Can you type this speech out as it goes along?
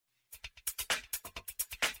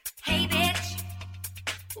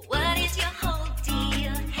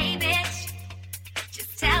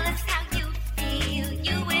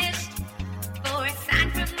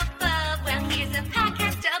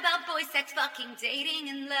fucking dating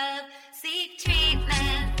and love, seek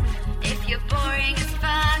treatment. If you're boring as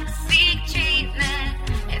fuck, seek treatment.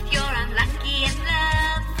 If you're unlucky in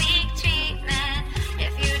love, seek treatment.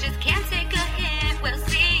 If you just can't take a hint, well,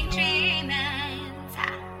 seek treatment.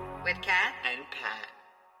 With Kat and Pat.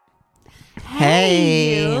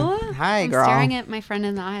 Hey. Hi, I'm girl. staring at my friend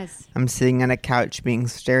in the eyes. I'm sitting on a couch being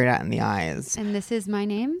stared at in the eyes. And this is my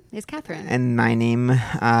name is Catherine. And my name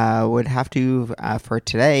would have to, for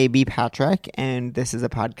today, be Patrick. And this is a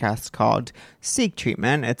podcast called Seek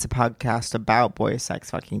Treatment. It's a podcast about boys, sex,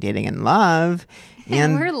 fucking, dating, and love.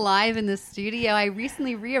 And we're live in the studio. I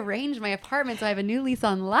recently rearranged my apartment, so I have a new lease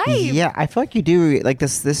on life. Yeah, I feel like you do. Like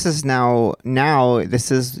this is now this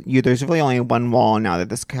is you. There's really only one wall now that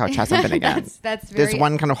this couch hasn't been again. that's very, there's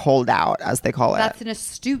one kind of holdout, as they call it. That's an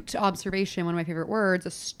astute observation. One of my favorite words,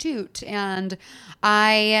 astute. And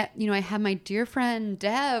I have my dear friend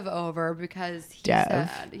Dev over because he said,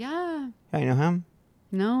 yeah. I know him.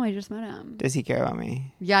 No, I just met him. Does he care about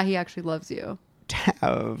me? Yeah, he actually loves you.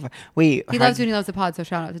 Dev. Wait. He loves you and he loves the pod, so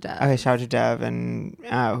shout out to Dev. Okay, shout out to Dev. And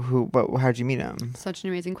how'd you meet him? Such an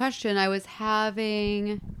amazing question. I was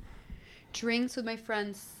having drinks with my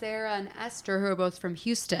friends Sarah and Esther, who are both from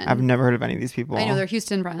Houston. I've never heard of any of these people. I know they're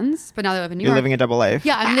Houston friends, but now they live in New You're York. living a double life.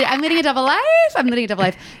 Yeah, I'm living a double life. I'm living a double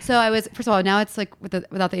life. So I was, first of all, now it's like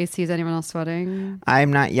without the AC. Is anyone else sweating?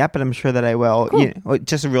 I'm not yet, but I'm sure that I will. Cool.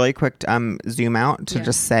 Just a really quick zoom out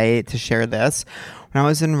to share this. When I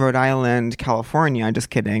was in Rhode Island, California, just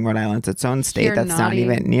kidding, Rhode Island's its own state. You're That's naughty.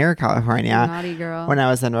 not even near California. You're naughty girl. When I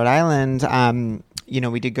was in Rhode Island,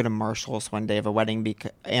 we did go to Marshall's one day of a wedding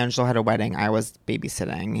because Angela had a wedding. I was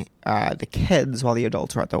babysitting the kids while the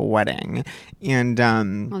adults were at the wedding. And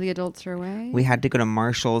while the adults are away? we had to go to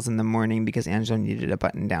Marshall's in the morning because Angela needed a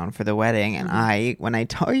button down for the wedding. And when I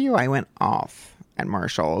tell you I went off at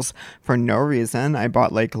Marshall's for no reason, I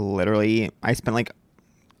bought I spent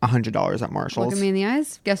 $100 at Marshall's. Look at me in the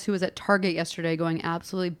eyes. Guess who was at Target yesterday going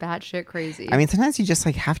absolutely batshit crazy? I mean, sometimes you just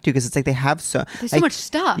have to because it's like they have there's so much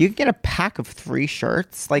stuff. You can get a pack of 3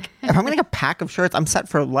 shirts. Like if I'm getting a pack of shirts, I'm set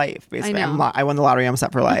for life. Basically, I know. I won the lottery. I'm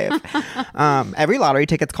set for life. Every lottery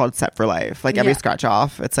ticket's called set for life. Like every scratch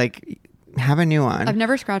off, it's like have a new one. I've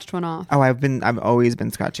never scratched one off. Oh, I've always been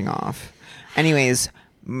scratching off. Anyways.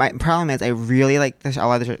 My problem is I really like a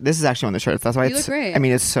lot of the shirts. This is actually one of the shirts. That's why You look great. I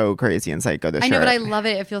mean, it's so crazy and psycho, this shirt. I know, but I love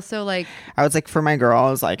it. It feels so like... I was like, for my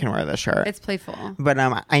girls, I can wear this shirt. It's playful. But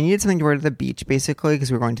I needed something to wear to the beach, basically,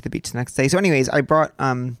 because we were going to the beach the next day. So anyways, I brought...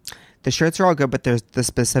 the shirts are all good, but there's the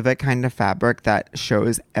specific kind of fabric that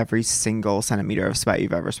shows every single centimeter of sweat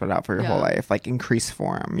you've ever sweat out for your whole life. Like increased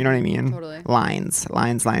form. You know what I mean? Totally. Lines.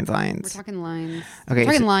 We're talking lines. Okay,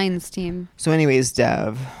 We're talking lines, team. So anyways,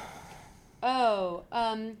 Dev... Oh,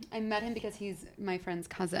 I met him because he's my friend's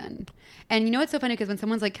cousin. And you know what's so funny? Because when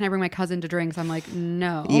someone's like, can I bring my cousin to drinks? I'm like,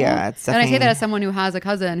 no. Yeah, it's And I say definitely- that as someone who has a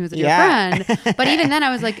cousin who's a dear friend. But even then I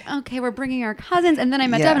was like, okay, we're bringing our cousins. And then I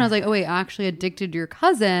met Deb and I was like, oh wait, actually addicted to your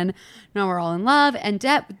cousin. Now we're all in love. And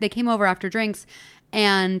Deb, they came over after drinks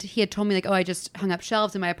and he had told me like, oh, I just hung up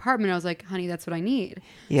shelves in my apartment. I was like, honey, that's what I need.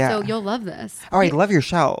 Yeah. So you'll love this. Oh, I love your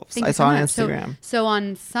shelves. Thank I you saw so on much. Instagram. So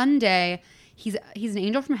on Sunday, he's an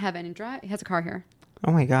angel from heaven. He has a car here.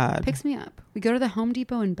 Oh my God. Picks me up. We go to the Home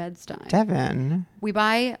Depot in Bed-Stuy. Devin. We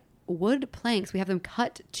buy wood planks. We have them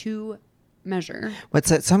cut to measure.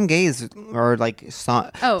 What's it? Some gays are like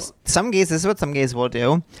some gays. This is what some gays will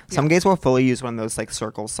do. Some gays will fully use one of those like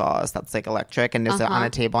circle saws that's like electric and just on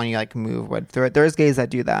a table and you like move wood through it. There's gays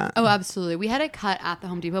that do that. Oh, absolutely. We had it cut at the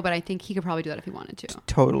Home Depot, but I think he could probably do that if he wanted to.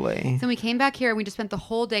 Totally. So we came back here and we just spent the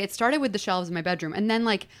whole day. It started with the shelves in my bedroom, and then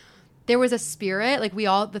like there was a spirit. Like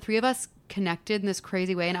the 3 of us connected in this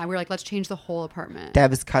crazy way, and we were like, let's change the whole apartment.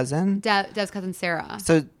 Dev's cousin. Dev's cousin Sarah.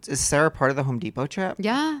 So is Sarah part of the Home Depot trip?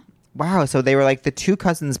 Yeah. Wow. So they were like the 2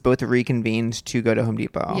 cousins both reconvened to go to Home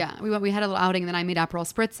Depot. Yeah, we had a little outing, and then I made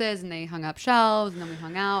Aperol spritzes, and they hung up shelves, and then we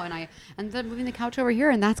hung out, and I ended up moving the couch over here,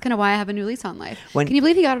 and that's kind of why I have a new lease on life. Can you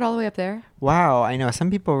believe he got it all the way up there? Wow, I know. Some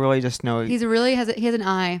people really just know. He has an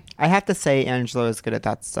eye. I have to say, Angelo is good at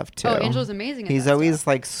that stuff too. Oh, Angelo's amazing at He's that always stuff.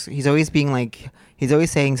 like, he's always being like, he's always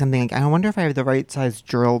saying something like, I wonder if I have the right size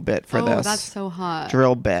drill bit for this. Oh, that's so hot.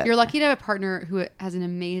 Drill bit. You're lucky to have a partner who has an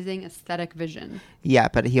amazing aesthetic vision. Yeah,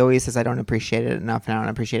 but he always says I don't appreciate it enough, and I don't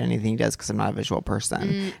appreciate anything he does because I'm not a visual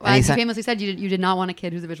person. Well, as you famously said, you did not want a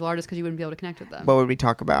kid who's a visual artist because you wouldn't be able to connect with them. What would we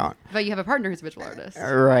talk about? But you have a partner who's a visual artist.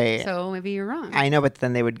 Right. So maybe you're wrong. I know, but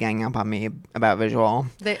then they would gang up on me about visual.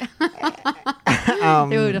 They would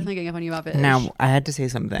definitely gang up on you about it. Now, I had to say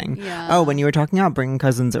something. Yeah. Oh, when you were talking about bringing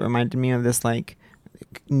cousins, it reminded me of this like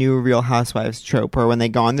new Real Housewives trope where when they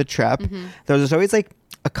go on the trip, there's always like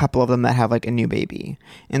a couple of them that have like a new baby.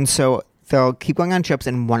 And so they'll keep going on trips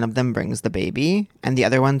and one of them brings the baby and the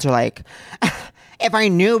other ones are like, if I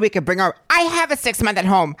knew we could bring I have a 6-month at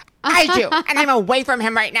home. I do. And I'm away from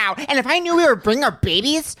him right now. And if I knew we were bringing our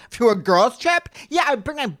babies to a girls trip, yeah, I'd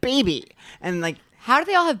bring a baby. And like, how do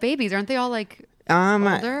they all have babies? Aren't they all like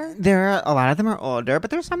older? A lot of them are older,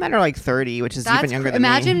 but there's some that are like 30, which is even younger than me.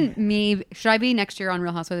 Imagine me. Should I be next year on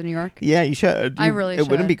Real Housewives of New York? Yeah, you should. I really should.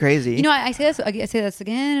 It wouldn't be crazy. You know, I say this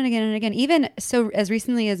again and again and again. Even so, as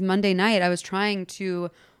recently as Monday night, I was trying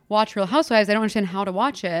to watch Real Housewives. I don't understand how to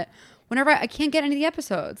watch it. Whenever I can't get any of the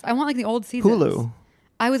episodes. I want like the old seasons. Hulu.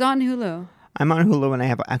 I was on Hulu. I'm on Hulu and I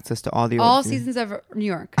have access to all the old seasons of New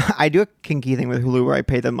York. I do a kinky thing with Hulu where I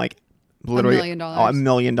pay them like literally $1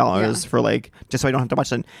 million for like, just so I don't have to watch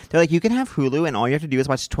them. They're like, you can have Hulu and all you have to do is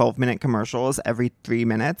watch 12-minute commercials every 3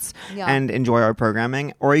 minutes and enjoy our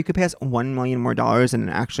programming. Or you could pay us $1 million more and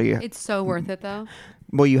actually. It's so worth it though.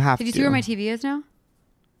 Well, you have to. Did you see where my TV is now?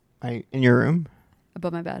 In your room?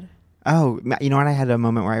 Above my bed. Oh, you know what? I had a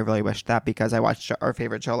moment where I really wished that because I watched our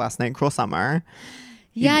favorite show last night, Cruel Summer.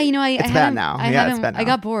 Yeah, it's bad now. It's bad now. I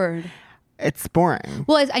got bored. It's boring.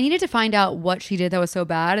 Well, I needed to find out what she did that was so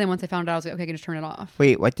bad, and then once I found out, I was like, okay, I can just turn it off.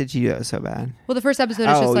 Wait, what did you do that was so bad? Well, the first episode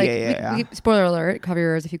is just like, spoiler alert, cover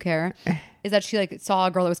your ears if you care, is that she like saw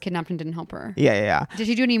a girl that was kidnapped and didn't help her. Yeah. Did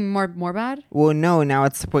she do any more bad? Well, no. Now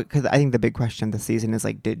it's because I think the big question this season is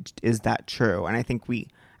like, is that true? And I think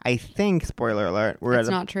spoiler alert, it's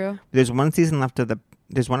not true. There's one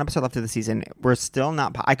episode left of the season. We're still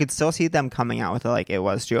not. I could still see them coming out with it like it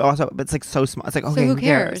was true. Also, but it's like so small. It's like, okay, so who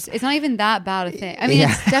cares? It's not even that bad a thing. I mean,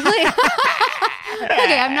 it's definitely.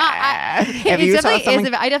 Okay, I'm not.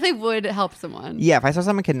 I definitely would help someone. Yeah, if I saw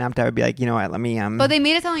someone kidnapped, I would be like, you know what, let me. But they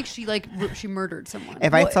made it sound like she murdered someone.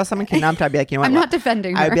 If I saw someone kidnapped, I'd be like, you know what, I'm not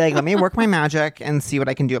defending her. I'd be like, let me work my magic and see what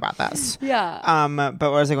I can do about this. Yeah.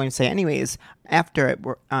 But what was I going to say? Anyways, after it,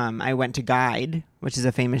 I went to Guide, which is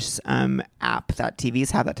a famous app that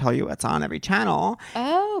TVs have that tell you what's on every channel.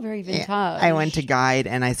 Oh, very vintage. I went to Guide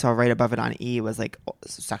and I saw right above it on E was like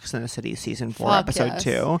Sex and the City season 4 episode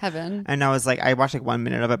 2. Heaven. And I was like, I watched like 1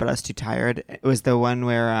 minute of it, but I was too tired. It was the one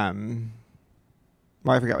where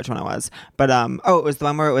I forget which one it was, but it was the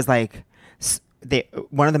one where it was like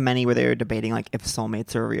one of the many where they were debating like if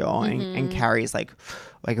soulmates are real, and Carrie's like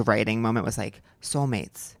writing moment was like,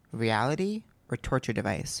 soulmates, reality or torture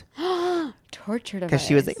device? Torture device. Because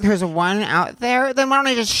she was like, there's one out there, then why don't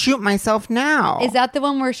I just shoot myself now? Is that the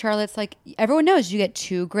one where Charlotte's like, everyone knows you get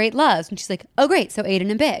 2 great loves, and she's like, oh great, so Aiden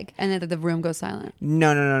and Big, and then the room goes silent?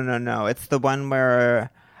 No. It's the one where,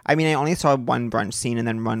 I mean, I only saw one brunch scene and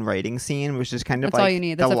then one writing scene, which is kind of that's all you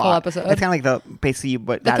need. That's a full episode. It's kind of like basically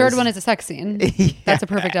what the third one is a sex scene. Yeah. That's a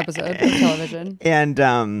perfect episode of television. And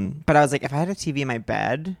but I was like, if I had a TV in my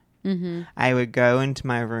bed, I would go into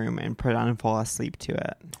my room and put it on and fall asleep to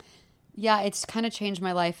it. Yeah, it's kind of changed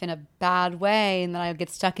my life in a bad way, and then I get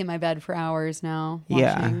stuck in my bed for hours now. Watching.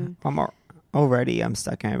 Yeah, I'm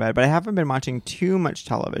stuck in my bed, but I haven't been watching too much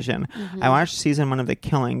television. I watched season 1 of The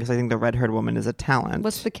Killing because I think the red-haired woman is a talent.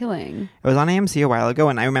 What's The Killing? It was on AMC a while ago,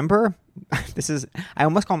 and I remember I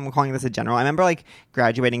almost calling this a general. I remember like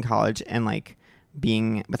graduating college and like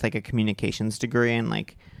being with like a communications degree, and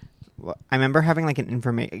like I remember having like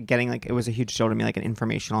getting like, it was a huge deal to me, like an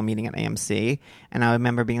informational meeting at AMC, and I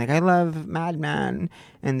remember being like, I love Mad Men,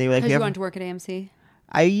 and they were like, because you wanted to work at AMC?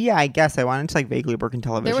 I guess I wanted to like vaguely work in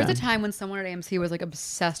television. There was a time when someone at AMC was like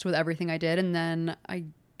obsessed with everything I did, and then I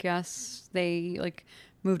guess they like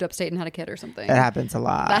moved upstate and had a kid or something. It happens a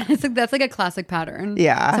lot. That's like a classic pattern.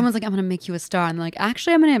 Yeah. Someone's like, I'm going to make you a star. And they're like,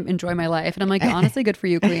 actually, I'm going to enjoy my life. And I'm like, honestly, good for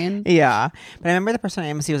you, queen. Yeah. But I remember the person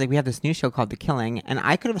at AMC was like, we have this new show called The Killing. And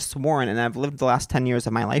I could have sworn, and I've lived the last 10 years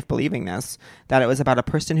of my life believing this, that it was about a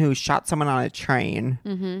person who shot someone on a train.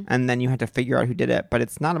 And then you had to figure out who did it. But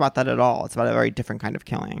it's not about that at all. It's about a very different kind of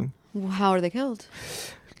killing. How are they killed?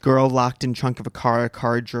 Girl locked in trunk of a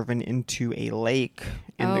car driven into a lake,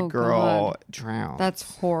 and the girl drowned. That's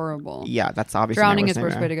horrible. Yeah, that's obviously drowning is the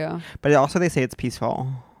worst way to go. But also they say it's peaceful.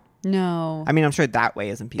 No. I mean, I'm sure that way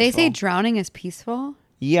isn't peaceful. They say drowning is peaceful?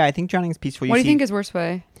 Yeah, I think drowning is peaceful. What do you think is worst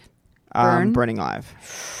way? Burning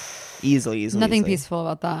alive. Easily. Nothing peaceful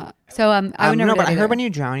about that. So I would never. No, but I heard when you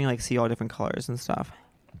drown, you like see all different colors and stuff.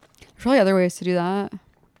 There's probably other ways to do that.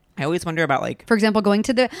 I always wonder about like, for example, going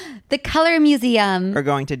to the color museum, or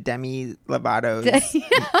going to Demi Lovato's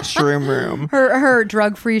shroom room, her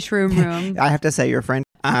drug-free shroom room. I have to say, your friend,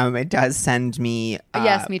 it does send me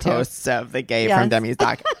me too. Posts of the gay from Demi's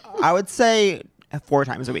doc. I would say 4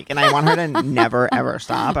 times a week, and I want her to never ever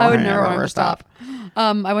stop. I would never ever stop.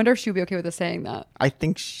 I wonder if she would be okay with us saying that. I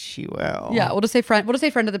think she will. Yeah, we'll just say friend. We'll just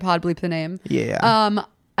say friend of the pod. Bleep the name. Yeah.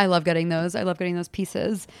 I love getting those. I love getting those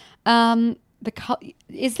pieces.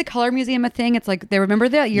 Is the color museum a thing? It's like they remember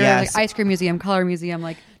that you're Yes. like ice cream museum, color museum,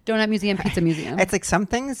 like donut museum, pizza museum. It's like some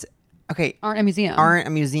things, okay, aren't a museum. aren't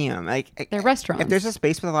a museum. Like They're restaurants. If there's a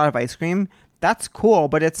space with a lot of ice cream, that's cool,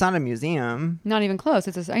 but it's not a museum. Not even close.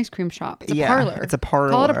 It's an ice cream shop. It's a Yeah, parlor. it's a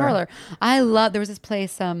parlor. Call it a parlor. There was this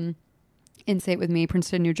place in Say It With Me,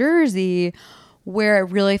 Princeton, New Jersey, where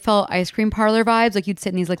it really felt ice cream parlor vibes. Like you'd sit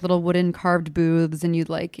in these like little wooden carved booths and you'd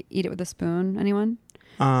like eat it with a spoon. Anyone?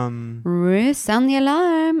 Sound the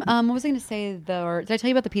alarm. What was I going to say though? Did I tell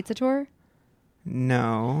you about the pizza tour?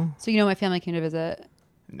 No. So my family came to visit, I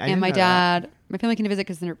and didn't my know dad. My family came to visit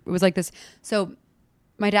because it was like this. So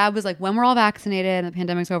my dad was like, when we're all vaccinated and the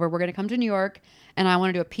pandemic's over, we're going to come to New York, and I want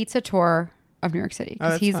to do a pizza tour of New York City. Oh,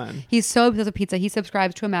 that's he's fun. he's so obsessed with pizza. He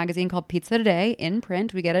subscribes to a magazine called Pizza Today in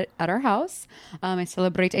print. We get it at our house. I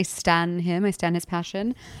stan his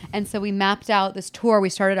passion. And so we mapped out this tour. We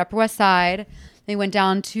started Upper West Side. Then we went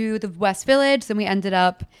down to the West Village. Then we ended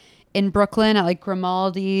up in Brooklyn at like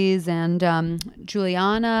Grimaldi's and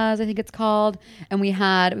Giuliana's, I think it's called. And we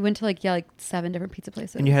went to like 7 different pizza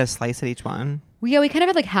places. And you had a slice at each one? We kind of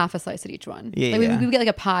had like half a slice at each one. Yeah, like yeah. We would get like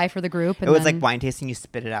a pie for the group. And It was then, like wine tasting. You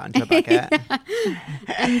spit it out into a bucket.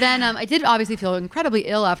 and then I did obviously feel incredibly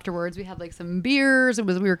ill afterwards. We had like some beers.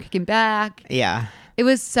 We were kicking back. Yeah. It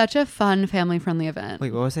was such a fun family friendly event.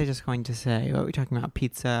 Wait, what was I just going to say? What were we talking about?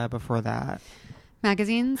 Pizza before that?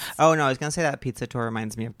 Magazines. Oh, no, I was going to say that pizza tour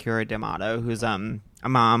reminds me of Kira D'Amato, who's a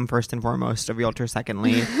mom, first and foremost, a realtor,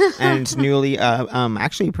 secondly, and newly,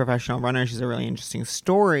 actually a professional runner. She's a really interesting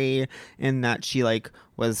story in that she, like,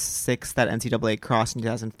 was 6th at NCAA cross in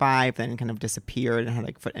 2005, then kind of disappeared and had,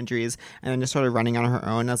 like, foot injuries, and then just started running on her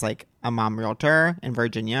own as, like, a mom realtor in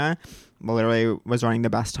Virginia. Literally was running the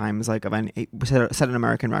best times, like, set an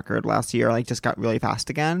American record last year, like, just got really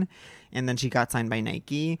fast again. And then she got signed by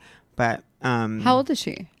Nike. But how old is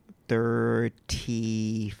she?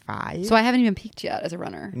 35. So I haven't even peaked yet as a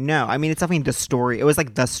runner. No, I mean, it's definitely the story. It was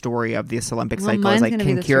like the story of this Olympic cycle. It mine's was like gonna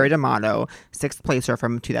be the Kira story. D'Amato, 6th placer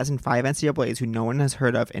from 2005 NCAAs, who no one has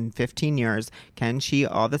heard of in 15 years. Can she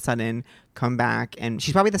all of a sudden come back? And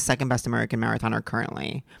she's probably the second best American marathoner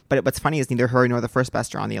currently. But what's funny is neither her nor the first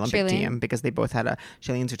best are on the Olympic Shailene. team because they both had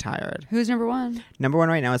Shailene's retired. Who's number one? Number one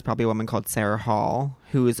right now is probably a woman called Sarah Hall,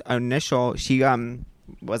 whose she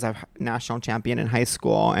was a national champion in high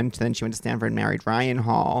school, and then she went to Stanford and married Ryan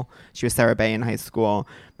Hall. She was Sarah Bay in high school,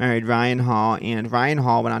 married Ryan Hall, and Ryan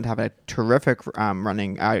Hall went on to have a terrific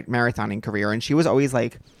marathoning career, and she was always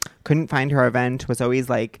like, couldn't find her event, was always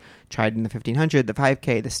like tried in the 1500, the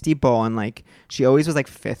 5K, the steeple, and like she always was like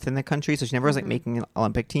 5th in the country, so she never was like making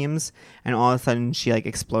Olympic teams, and all of a sudden she like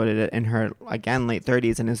exploded it in her, again, late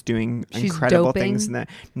 30s and is doing She's incredible doping? things.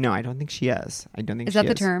 No, I don't think she is. I don't think Is she that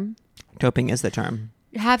the term? Doping is the term.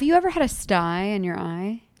 Have you ever had a sty in your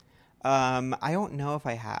eye? I don't know if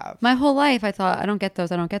I have. My whole life I thought, I don't get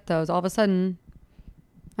those. All of a sudden,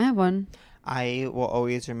 I have one. I will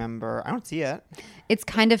always remember. I don't see it. It's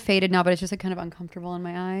kind of faded now, but it's just like kind of uncomfortable in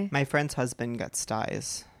my eye. My friend's husband gets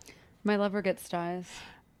styes. My lover gets styes.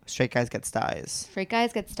 Straight guys get styes. Straight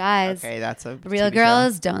guys get styes. Okay, that's a Real TV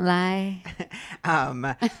girls don't lie.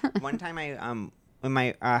 show. One time in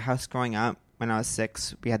my house growing up, when I was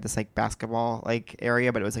 6, we had this like basketball like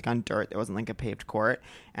area, but it was like on dirt. It wasn't like a paved court,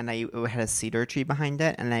 and it had a cedar tree behind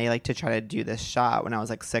it. And I like to try to do this shot when I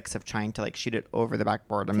was like 6 of trying to like shoot it over the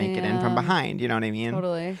backboard and make it in from Damn. behind. You know what I mean?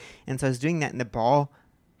 Totally. And so I was doing that, and the ball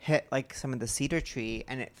hit like some of the cedar tree,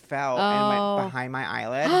 and it fell and went behind my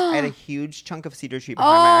eyelid. I had a huge chunk of cedar tree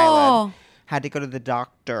behind my eyelid. Had to go to the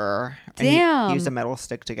doctor. And Damn. he used a metal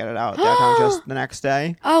stick to get it out. Just the next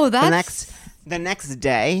day. Oh, that's... The next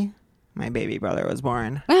day, my baby brother was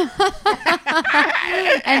born. And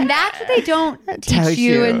that's what they don't teach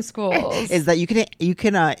you in schools. Is that you can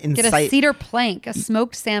Get incite a cedar plank, a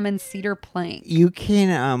smoked salmon cedar plank. You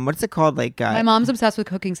can what's it called? Like My mom's obsessed with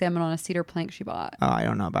cooking salmon on a cedar plank she bought. Oh, I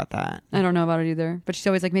don't know about that. I don't know about it either. But she's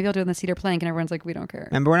always like, maybe I'll do it on the cedar plank, and everyone's like, we don't care.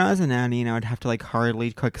 Remember when I was a nanny and I would have to like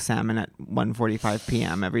hardly cook salmon at 1:45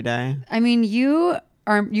 p.m. every day? I mean,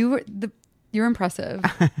 you're impressive.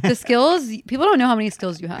 The skills, people don't know how many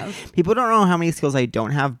skills you have. People don't know how many skills I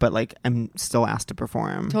don't have, but like I'm still asked to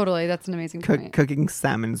perform. Totally, that's an amazing point. Cooking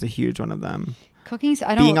salmon is a huge one of them. Cooking,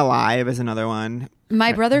 I don't. Being alive is another one.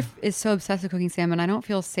 My brother is so obsessed with cooking salmon. I don't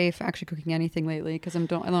feel safe actually cooking anything lately because I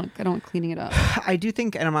don't cleaning it up. I do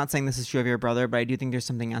think, and I'm not saying this is true of your brother, but I do think there's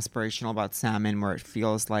something aspirational about salmon where it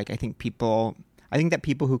feels like I think that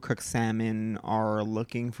people who cook salmon are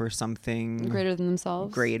looking for something Greater than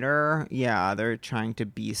themselves. Greater. Yeah, they're trying to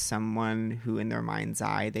be someone who in their mind's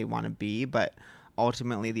eye they want to be, but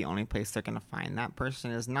ultimately the only place they're going to find that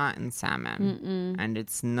person is not in Salmon. And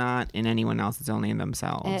it's not in anyone else. It's only in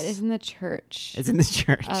themselves. It is in the church. It's in the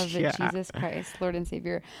church. Of Jesus Christ, Lord and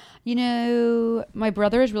Savior. You know, my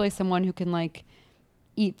brother is really someone who can like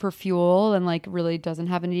eat for fuel and like really doesn't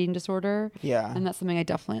have an eating disorder. Yeah. And that's something I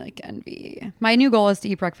definitely like envy. My new goal is to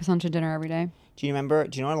eat breakfast, lunch, and dinner every day. Do you know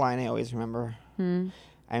what line I always remember?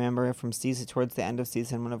 I remember from season, towards the end of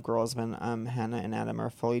season one of Girls, when Hannah and Adam are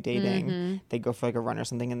fully dating, they go for like a run or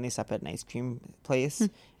something, and they stop at an ice cream place, and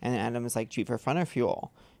then Adam is like, "Do you eat for fun or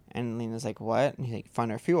fuel?" And Lena's like, "What?" And he's like,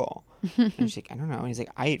 "Fun or fuel?" And she's like, "I don't know." And he's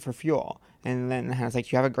like, "I eat for fuel." And then Hannah's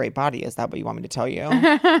like, "You have a great body. Is that what you want me to tell you?" And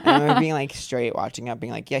I remember being like straight watching up,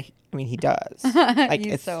 being like, "Yeah, I mean, he does. Like,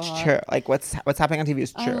 He's it's so hot. true. Like, what's happening on TV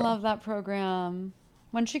is true." I love that program.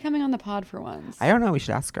 When's she coming on the pod for once? I don't know. We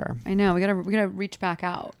should ask her. I know. We gotta reach back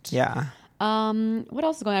out. Yeah. What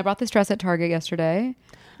else is going on? I brought this dress at Target yesterday.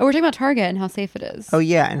 Oh, we're talking about Target and how safe it is. Oh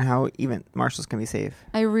yeah, and how even Marshalls can be safe.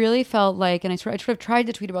 I really felt like, and I sort of tried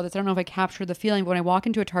to tweet about this. I don't know if I captured the feeling, but when I walk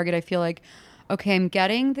into a Target, I feel like, okay, I'm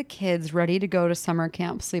getting the kids ready to go to summer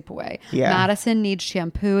camp sleepaway. Yeah. Madison needs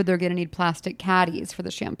shampoo. They're going to need plastic caddies for the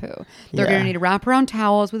shampoo. They're Yeah. going to need wraparound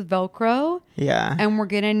towels with Velcro. Yeah. And we're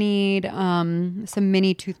going to need some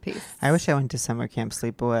mini toothpaste. I wish I went to summer camp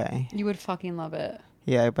sleepaway. You would fucking love it.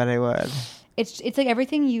 Yeah, I bet I would. It's like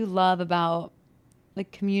everything you love about like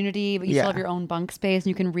community, but you Yeah. still have your own bunk space and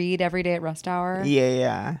you can read every day at rest hour.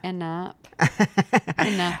 Yeah. And nap.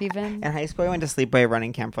 And nap even. In high school, I went to sleepaway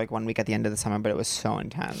running camp for like 1 week at the end of the summer, but it was so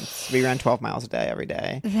intense. We ran 12 miles a day every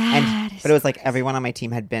day. But it was like everyone on my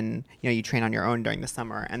team had been, you train on your own during the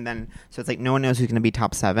summer. And then, so it's like no one knows who's going to be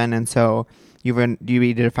top 7. And so you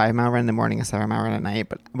did a 5-mile run in the morning, a 7-mile run at night,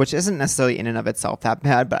 but which isn't necessarily in and of itself that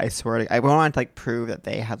bad. But I swear I wanted to like prove that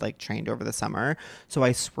they had like trained over the summer. So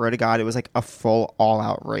I swear to God, it was like a full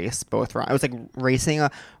all-out race. Both run. I was like racing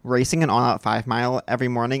an all-out 5-mile every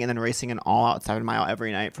morning, and then racing an all-out 7-mile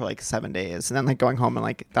every night for like 7 days, and then like going home and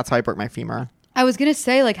like that's how I broke my femur. I was gonna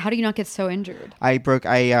say, like, how do you not get so injured? I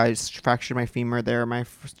fractured my femur there my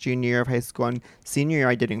junior year of high school, and senior year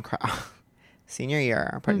I did senior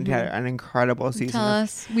year put together an incredible season. Tell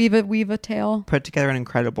us, weave a tale. Put together an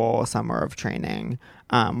incredible summer of training.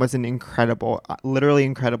 Was in literally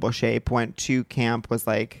incredible shape. Went to camp, was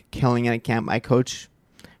like killing it at camp. My coach,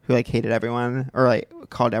 who like hated everyone or like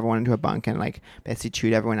called everyone into a bunk and like basically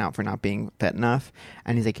chewed everyone out for not being fit enough.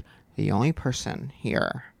 And he's like, the only person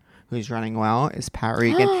here who's running well is Pat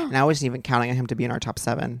Regan. And I wasn't even counting on him to be in our top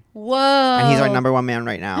 7. Whoa. And he's our number 1 man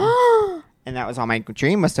right now. And that was all my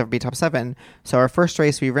dream, was to be top 7. So our first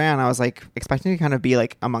race we ran, I was like expecting to kind of be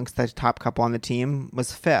like amongst the top couple on the team,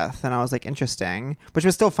 was 5th. And I was like, interesting, which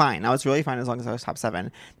was still fine. I was really fine as long as I was top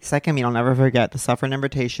 7. The second meet, I'll never forget, the Suffern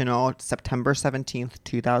Invitational, September 17th,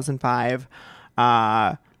 2005.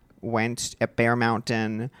 Went at Bear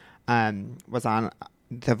Mountain, was on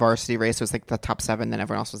the varsity race, was like the top 7. Then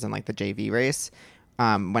everyone else was in like the JV race.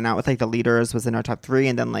 Went out with like the leaders, was in our top 3,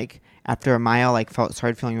 and then like after a mile, like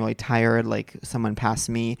started feeling really tired. Like someone passed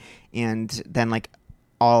me, and then like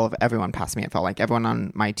everyone passed me. It felt like everyone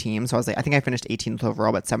on my team. So I was like, I think I finished 18th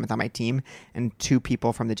overall, but 7th on my team. And 2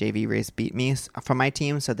 people from the JV race beat me from my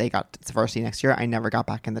team, so they got to varsity next year. I never got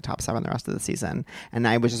back in the top 7 the rest of the season, and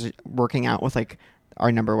I was just working out with like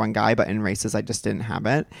our number 1 guy, but in races I just didn't have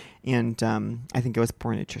it. And I think it was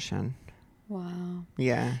poor nutrition. Wow.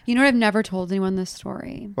 Yeah. You know what? I've never told anyone this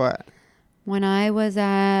story. What? When I was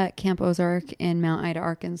at Camp Ozark in Mount Ida,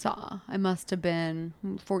 Arkansas, I must have been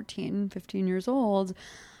 14, 15 years old.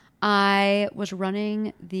 I was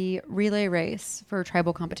running the relay race for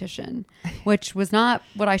tribal competition, which was not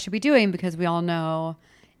what I should be doing because we all know,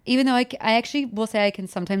 even though I actually will say I can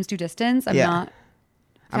sometimes do distance, I'm not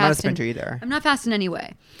a sprinter either. I'm not fast in any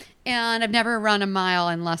way. And I've never run a mile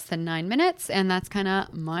in less than 9 minutes, and that's kind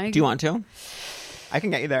of my... Do you want to? I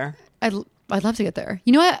can get you there. I'd love to get there.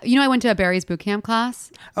 You know what? I went to a Barry's boot camp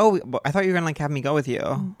class. Oh, I thought you were going to like have me go with you.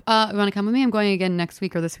 You want to come with me? I'm going again next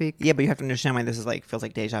week or this week. Yeah, but you have to understand why this is like feels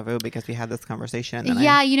like deja vu, because we had this conversation. And then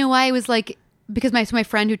Yeah, you know why? It was like, because my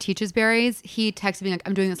friend who teaches Barry's, he texted me like,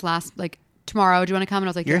 I'm doing this tomorrow. Do you want to come? And I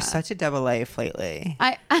was like, You're yeah. such a double life lately.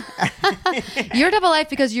 You're double life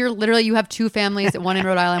because you have 2 families, one in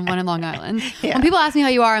Rhode Island, one in Long Island. Yeah. When people ask me how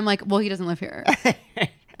you are, I'm like, well, he doesn't live here.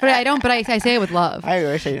 But I don't. But I say it with love. I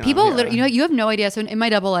wish I didn't. People, you have no idea. So in my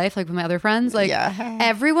double life, like with my other friends, like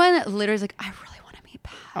everyone literally is like, I really want to meet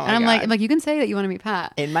Pat, and I'm like, you can say that you want to meet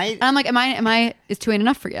Pat. In my, and I'm like, am I? Is 2 ain't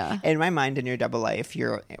enough for you? In my mind, in your double life,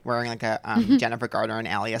 you're wearing like a Jennifer Garner and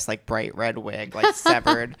alias like bright red wig, like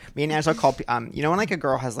severed. Me and Angela call when like a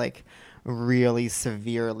girl has like really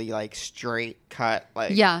severely like straight cut.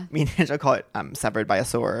 Like Yeah. me and Angela call it severed by a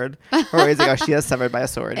sword. Or is it go, she has severed by a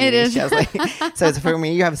sword. It is. She has, like, so it's, for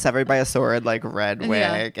me, you have severed by a sword, like red wig,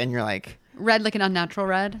 Yeah. and you're like, Red, like an unnatural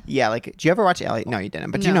red. yeah, like, do you ever watch Alias? No, you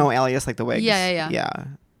didn't. But you No. know Alias, like the wigs? Yeah. Yeah,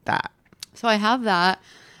 that. So I have that.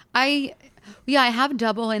 I have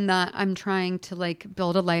double in that I'm trying to like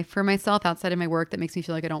build a life for myself outside of my work that makes me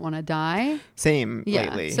feel like I don't want to die. Same Yeah.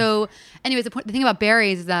 lately. So anyways, the thing about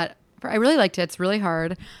berries is that I really liked it. It's really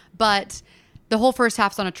hard, but the whole first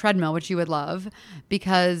half's on a treadmill, which you would love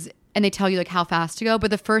and they tell you like how fast to go.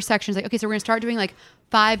 But the first section is like, okay, so we're gonna start doing like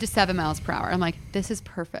 5 to 7 miles per hour. I'm like, this is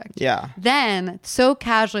perfect. Yeah. Then so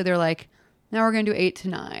casually they're like, now we're gonna do 8 to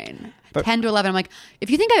 9, But- 10 to 11. I'm like, if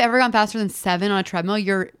you think I've ever gone faster than 7 on a treadmill,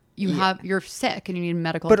 you're sick and you need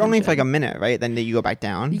medical but only for like attention. a minute, right? Then you go back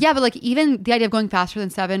down. Yeah, but like even the idea of going faster than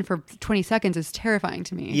 7 for 20 seconds is terrifying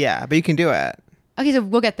to me. Yeah, but you can do it. Okay, so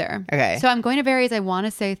we'll get there. Okay. So I'm going to Barry's, I want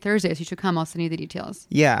to say Thursday, so you should come. I'll send you the details.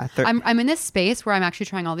 Yeah. I'm in this space where I'm actually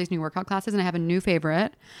trying all these new workout classes and I have a new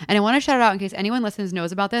favorite. And I want to shout it out in case anyone listens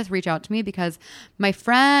knows about this, reach out to me because my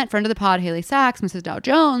friend of the pod, Haley Sachs, Mrs. Dow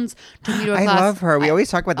Jones, took me to a I class. love her. We always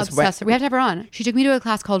talk about this. Obsessed. We have to have her on. She took me to a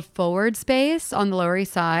class called Forward Space on the Lower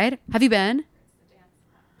East Side. Have you been?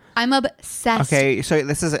 I'm obsessed. Okay, so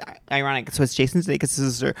this is ironic. So it's Jason Sudeikis'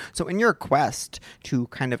 sister. So in your quest to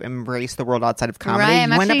kind of embrace the world outside of comedy, Right,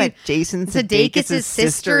 I'm you went up actually at Jason Sudeikis'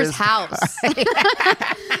 sister's house.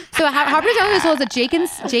 So Harper Jones told us that Jason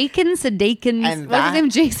Sudeikis, what's his name?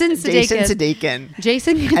 Jason Sudeikis. Jason Sudeikis.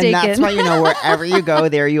 Jason Sudeikis. And that's why, wherever you go,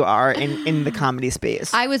 there you are in the comedy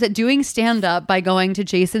space. I was doing stand-up by going to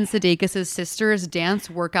Jason Sudeikis' sister's dance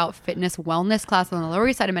workout fitness wellness class on the Lower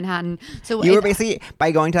East Side of Manhattan. So you were basically,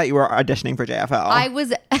 by going to that, you were auditioning for JFL. I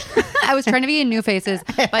was trying to be in New Faces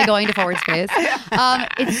by going to Forward Space.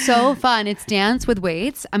 It's so fun. It's dance with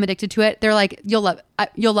weights. I'm addicted to it. They're like, you'll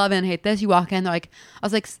love and hate this. You walk in, they're like, I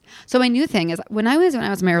was like, so my new thing is when I was in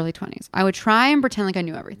my early 20s, I would try and pretend like I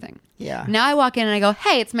knew everything. Yeah. Now I walk in and I go,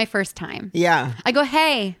 hey, it's my first time. Yeah. I go,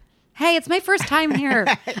 hey, it's my first time here. And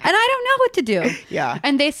I don't know what to do. Yeah.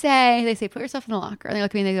 And they say, put yourself in the locker. And they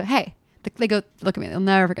look at me and they go, hey, they go, look at me. They'll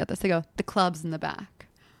never forget this. They go, the club's in the back.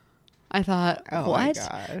 I thought, Oh my what?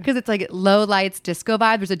 God. Because it's like low lights, disco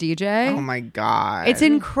vibe. There's a DJ. Oh my God. It's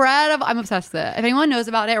incredible. I'm obsessed with it. If anyone knows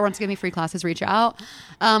about it or wants to give me free classes, reach out.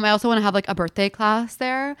 I also want to have like a birthday class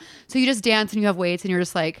there. So you just dance and you have weights and you're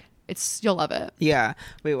just like, you'll love it. Yeah.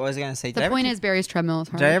 Wait, what was I going to say? The point is Barry's treadmill is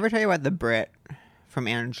hard. Did I ever tell you about the Brit from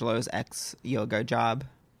Angelo's ex yoga job?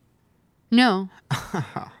 No.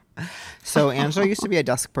 So Angela used to be a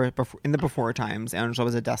desk in the before times. Angela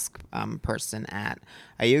was a desk person at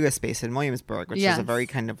a yoga space in Williamsburg, which is a very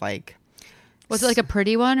kind of like. Was it like a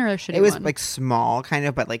pretty one or a shitty one? It was like small, kind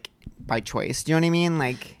of, but like by choice. Do you know what I mean?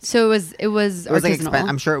 Like. So it was It was like artisanal.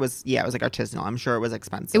 I'm sure it was. Yeah, it was like artisanal. I'm sure it was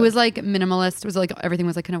expensive. It was like minimalist. It was like everything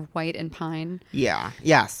was like kind of white and pine. Yeah.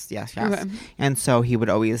 Yes. Okay. And so he would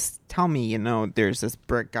always tell me, there's this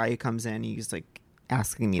Brit guy who comes in. He's like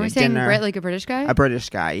asking me Are we to saying dinner. Brit, like a British guy? A British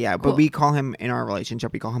guy, yeah. Cool. But we call him, in our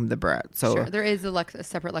relationship, we call him the Brit. So Sure. There is a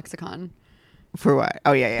separate lexicon. For what?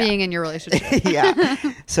 Oh, yeah. Being in your relationship. Yeah.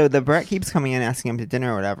 So the Brit keeps coming in asking him to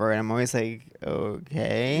dinner or whatever. And I'm always like,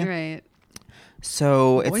 okay. Right.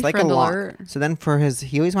 So it's like a Boyfriend lot. alert. So then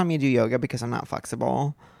he always wanted me to do yoga because I'm not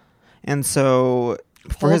flexible. And so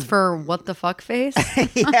For what the fuck face?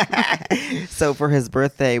 yeah. So for his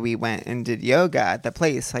birthday, we went and did yoga at the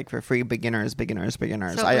place, like for free, beginners. So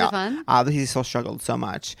I really fun? obviously still struggled so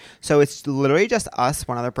much. So it's literally just us,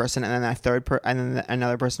 one other person, and then and then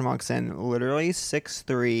another person walks in, literally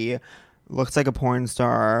 6'3", looks like a porn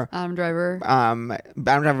star. Adam Driver. Adam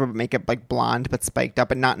Driver makeup like blonde but spiked up,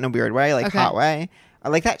 but not in a weird way, like Okay. hot way. I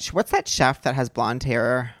like that. What's that chef that has blonde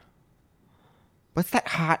hair? What's that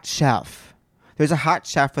hot chef? There's a hot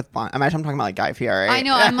chef with blonde. Imagine I'm talking about like Guy Fieri. I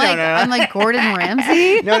know. I'm like Gordon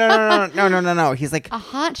Ramsay. No. He's like A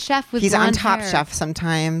hot chef with he's blonde on Top hair. Chef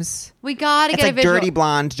sometimes. We gotta It's get like a visual.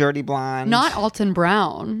 dirty blonde. Not Alton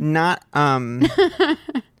Brown. Not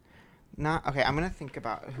not okay. I'm gonna think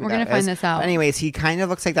about who We're that gonna find is. this out. But anyways, he kind of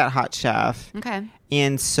looks like that hot chef, Okay.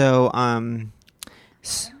 and so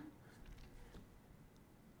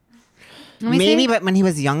Let me maybe, see. but when he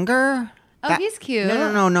was younger. Oh, he's cute.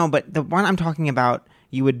 No. But the one I'm talking about,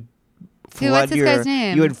 you would flood what's this guy's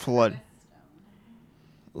name? You would flood.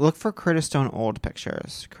 Look for Curtis Stone Old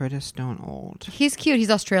pictures. Curtis Stone Old. He's cute. He's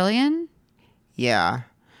Australian. Yeah,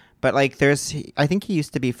 but like I think he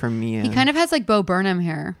used to be from me. He kind of has like Bo Burnham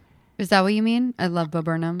hair. Is that what you mean? I love Bo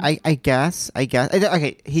Burnham. I guess.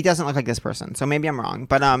 Okay, he doesn't look like this person, so maybe I'm wrong.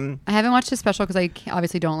 But I haven't watched his special because I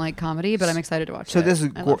obviously don't like comedy, but I'm excited to watch so it. This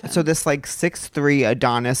like 6'3"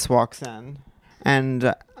 Adonis walks in,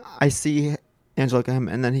 and I see Angela look at him,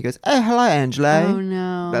 and then he goes, "Oh, hello, Angela." Oh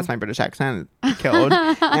no, that's my British accent killed.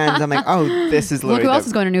 And I'm like, "Oh, this is literally look who else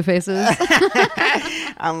is going to New Faces."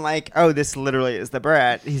 I'm like, "Oh, this literally is the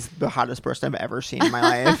Brit. He's the hottest person I've ever seen in my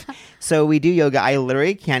life." So we do yoga. I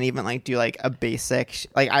literally can't even like do like a basic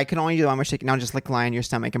I can only do the one where you now just like lie on your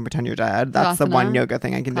stomach and pretend you're dead. That's the one yoga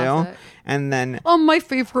thing I can do. And then my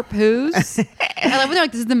favorite pose. I love when they're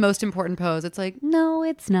like, "This is the most important pose." It's like, no,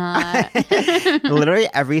 it's not. Literally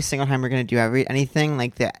every single time we're gonna do anything,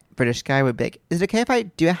 like the British guy would be like, "Is it okay if I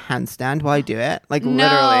do a handstand while I do it?" Like no,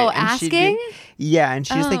 literally asking. Yeah, and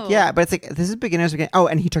she's like, "Yeah," but it's like this is beginners again. Oh,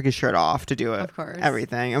 and he took his shirt off to do it. Of course,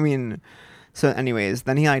 everything. I mean. So anyways,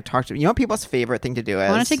 then he like talked to me. You know what people's favorite thing to do is?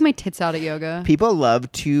 I want to take my tits out at yoga. People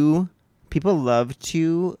love to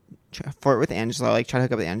flirt with Angelo, like try to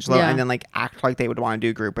hook up with Angelo, and then like act like they would want to do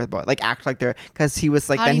a group with both. Like act like they're, because he was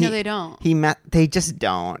like, how then do you know they don't? They just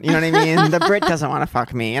don't. You know what I mean? The Brit doesn't want to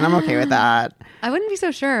fuck me, and I'm okay with that. I wouldn't be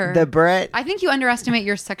so sure. The Brit, I think you underestimate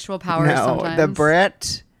your sexual powers sometimes. The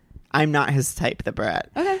Brit, I'm not his type. The Brit.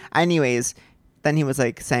 Okay. Anyways. Then he was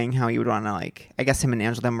like saying how he would want to like, I guess him and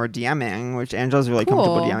Angela were DMing, which Angela's really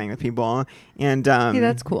comfortable DMing with people, and hey,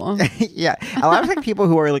 that's cool. Yeah, a lot of like people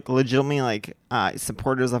who are like legitimately like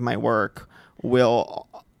supporters of my work will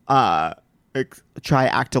try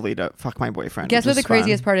actively to fuck my boyfriend. Guess what the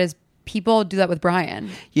craziest part is? People do that with Brian.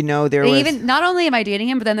 You know, even not only am I dating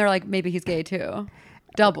him, but then they're like, maybe he's gay too.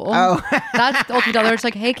 Double. Oh, that's the ultimate double. They're just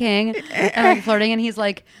like, "Hey, King," and like flirting, and he's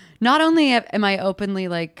like, not only am I openly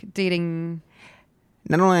like dating.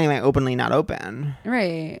 Not only am I openly not open.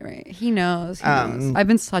 Right. He knows. I've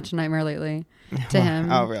been such a nightmare lately to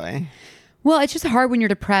him. Oh, really? Well, it's just hard when you're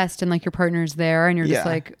depressed and like your partner's there and you're just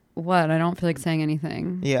like, what? I don't feel like saying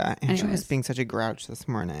anything. Yeah. Angela was being such a grouch this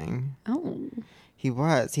morning. Oh. He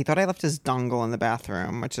was. He thought I left his dongle in the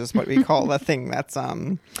bathroom, which is what we call the thing that's,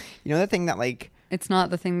 you know, the thing that like. It's not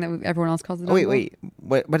the thing that everyone else calls the dongle? Oh, wait.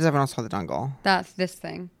 What does everyone else call the dongle? That's this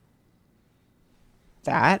thing.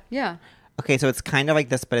 That? Yeah. Okay, so it's kind of like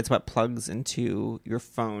this, but it's what plugs into your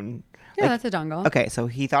phone. Yeah, that's a dongle. Okay, so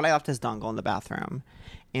he thought I left his dongle in the bathroom,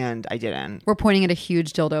 and I didn't. We're pointing at a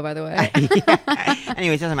huge dildo, by the way.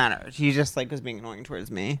 Anyway, it doesn't matter. He just like was being annoying towards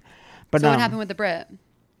me. But so what happened with the Brit?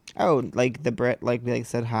 Oh, like the Brit, like we like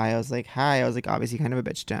said hi. I was like hi. I was like obviously kind of a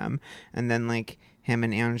bitch to him, and then like him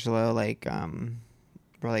and Angelo like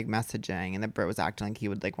were like messaging, and the Brit was acting like he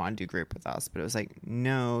would like want to do group with us, but it was like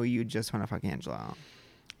no, you just want to fuck Angelo.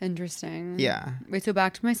 Interesting. Yeah. Wait, so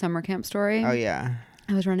back to my summer camp story. Oh, yeah.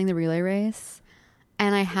 I was running the relay race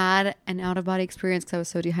and I had an out-of-body experience because I was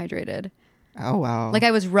so dehydrated. Oh, wow. Like I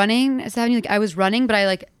was running, but I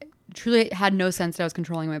like truly had no sense that I was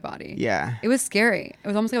controlling my body. Yeah. It was scary. It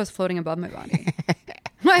was almost like I was floating above my body.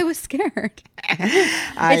 I was scared.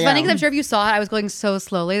 It's funny because I'm sure if you saw it, I was going so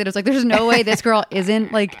slowly that it was like, there's no way this girl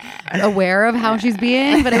isn't like aware of how she's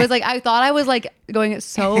being. But it was like, I thought I was like going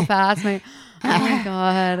so fast. Oh my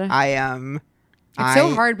God. It's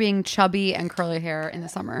so hard being chubby and curly hair in the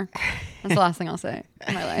summer. That's the last thing I'll say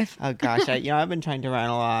in my life. Oh gosh. I've been trying to run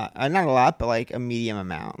a lot. Not a lot, but like a medium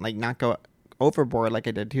amount. Like not go overboard like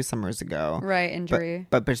I did 2 summers ago. Right. Injury.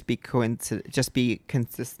 But just be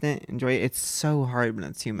consistent. Enjoy it. It's so hard when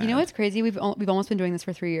it's humid. You know what's crazy? We've almost been doing this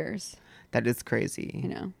for 3 years. That is crazy. You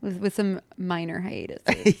know, with some minor hiatus.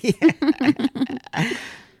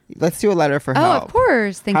 Let's do a letter for help. Oh, of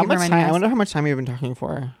course. Thank you for reminding us. I wonder how much time we've been talking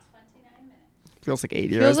for. 29 minutes. Feels like 80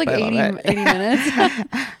 years. Feels like 80 minutes.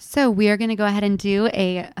 So we are going to go ahead and do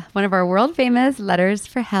one of our world famous letters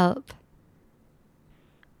for help.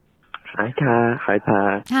 Hi, Kat. Hi,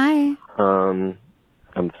 Pat. Hi. I'm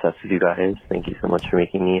obsessed with you guys. Thank you so much for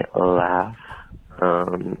making me laugh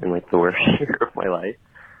in like the worst year of my life.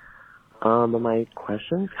 But my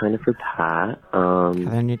question's kind of for Pat.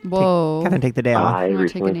 Catherine, take the day off. I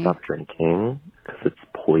recently stopped drinking because it's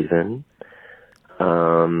poison.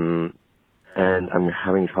 And I'm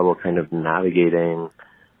having trouble kind of navigating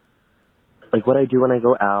like what I do when I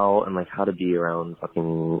go out and like how to be around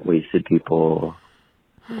fucking wasted people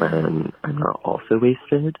when I'm not also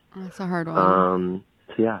wasted. That's a hard one.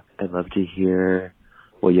 So yeah, I'd love to hear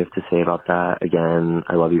what you have to say about that. Again,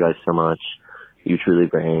 I love you guys so much. You truly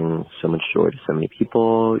bring so much joy to so many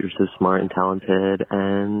people. You're so smart and talented,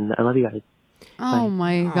 and I love you guys. Oh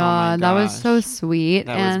my God. That was so sweet.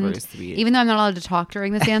 That was very sweet. Even though I'm not allowed to talk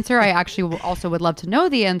during this answer, I actually also would love to know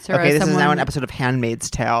the answer. Okay, this is now an episode of Handmaid's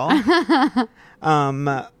Tale.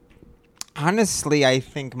 Honestly, I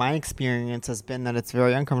think my experience has been that it's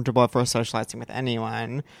very uncomfortable at first socializing with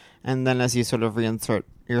anyone. And then as you sort of reinsert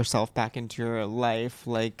yourself back into your life,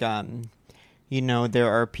 like,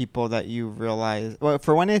 there are people that you realize, well,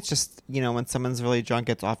 for one, it's just, when someone's really drunk,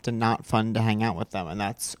 it's often not fun to hang out with them, and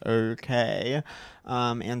that's okay.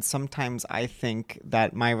 And sometimes I think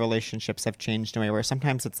that my relationships have changed in a way where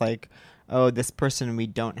sometimes it's like, oh, this person, we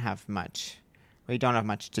don't have much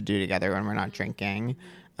to do together when we're not drinking.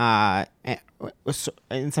 And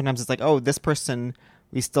sometimes it's like, oh, this person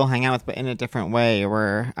we still hang out with, but in a different way,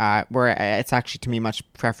 where it's actually to me much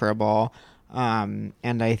preferable. And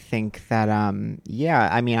I think that,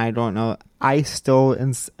 I don't know. I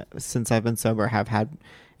still, since I've been sober, have had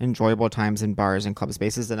enjoyable times in bars and club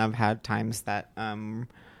spaces, and I've had times that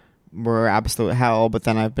were absolute hell, but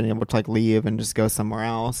then I've been able to like leave and just go somewhere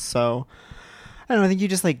else. So I don't know. I think you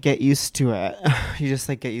just like get used to it.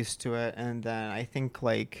 And then I think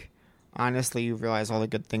like, honestly, you realize all the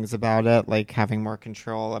good things about it, like having more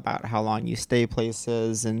control about how long you stay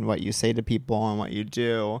places and what you say to people and what you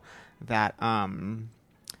do, that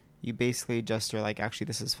you basically just are like, actually,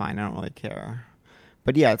 this is fine. I don't really care.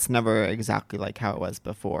 But yeah, it's never exactly like how it was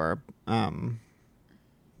before.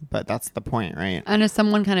 But that's the point, right? And as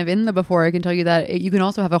someone kind of in the before, I can tell you that you can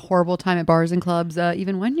also have a horrible time at bars and clubs,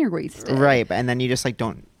 even when you're wasted. Right. And then you just like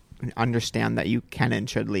don't understand that you can and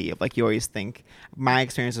should leave. Like you always think, my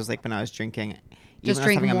experience was like when I was drinking, just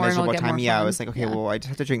drink more and it'll get more fun. I was like, okay, well, I just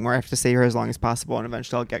have to drink more. I have to stay here as long as possible, and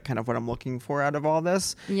eventually I'll get kind of what I'm looking for out of all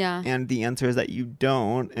this. Yeah. And the answer is that you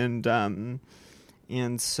don't.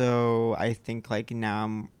 And so I think like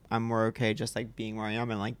now I'm more okay just like being where I am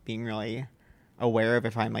and like being really aware of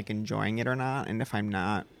if I'm like enjoying it or not, and if I'm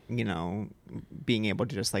not, being able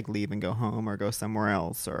to just like leave and go home or go somewhere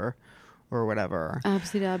else or whatever.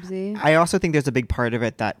 Absy. I also think there's a big part of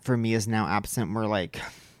it that for me is now absent, where like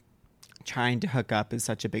trying to hook up is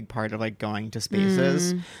such a big part of like going to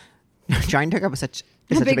spaces. Trying to hook up is such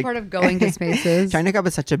a big part of going to spaces. Trying to hook up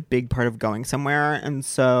is such a big part of going somewhere, and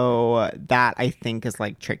so that I think is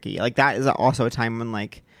like tricky. Like that is also a time when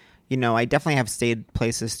like, I definitely have stayed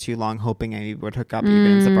places too long hoping I would hook up even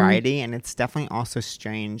in sobriety, and it's definitely also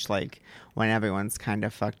strange like when everyone's kind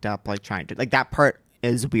of fucked up, like trying to, like that part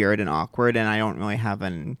is weird and awkward, and I don't really have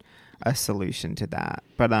a solution to that.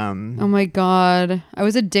 But oh my god, I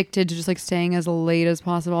was addicted to just like staying as late as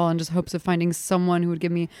possible in just hopes of finding someone who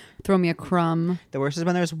would throw me a crumb. The worst is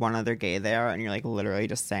when there's one other gay there and you're like literally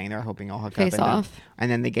just staying there hoping I'll hook Face up off. And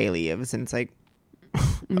then the gay leaves, and it's like,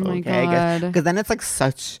 oh my okay, god, because then it's like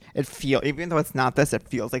even though it's not this, it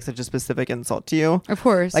feels like such a specific insult to you. Of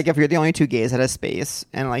course, like if you're the only two gays at a space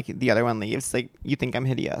and like the other one leaves, like you think I'm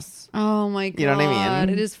hideous. Oh my god, you know what I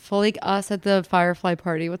mean? It is full like us at the Firefly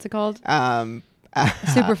party. What's it called?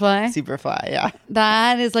 Superfly. Yeah,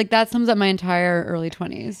 that sums up my entire early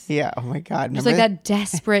 20s. Yeah. Oh my god, just like that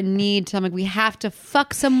desperate need to, I'm like, we have to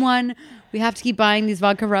fuck someone. We have to keep buying these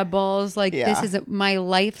vodka Red Bulls. Like, This is my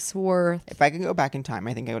life's worth. If I could go back in time,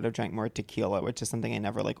 I think I would have drank more tequila, which is something I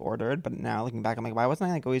never like ordered. But now looking back, I'm like, why wasn't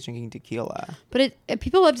I like always drinking tequila? But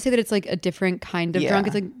people love to say that it's like a different kind of drunk.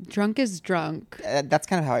 It's like drunk is drunk. That's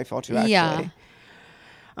kind of how I felt too, actually. Yeah.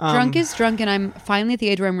 Drunk is drunk, and I'm finally at the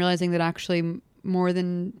age where I'm realizing that actually more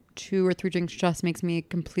than 2 or 3 drinks just makes me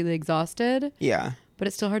completely exhausted. Yeah. But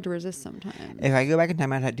it's still hard to resist sometimes. If I go back in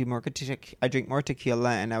time, I'd do more. I drink more tequila,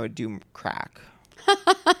 and I would do crack.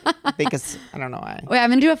 Because I don't know why. Wait, I'm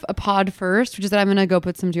gonna do a pod first, which is that I'm gonna go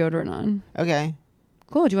put some deodorant on. Okay.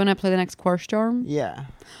 Cool. Do you want to play the next Core Storm? Yeah.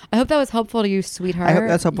 I hope that was helpful to you, sweetheart. I hope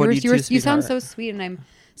that's helpful to you too, You sound so sweet, and I'm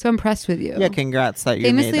so impressed with you. Yeah, congrats that you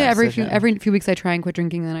Famously, made that every few weeks I try and quit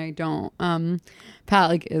drinking, then I don't. Pat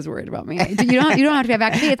like is worried about me. You don't have to be.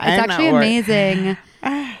 Actually, it's actually amazing.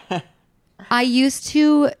 I used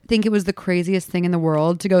to think it was the craziest thing in the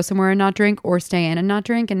world to go somewhere and not drink, or stay in and not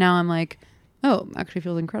drink, and now I'm like, oh, actually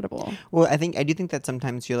feels incredible. Well, I do think that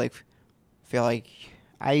sometimes you like feel like,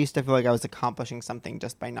 I used to feel like I was accomplishing something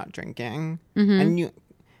just by not drinking,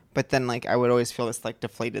 but then like I would always feel this like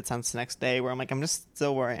deflated sense the next day where I'm like, I'm just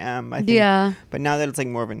still where I am. I think. Yeah. But now that it's like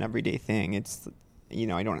more of an everyday thing, it's,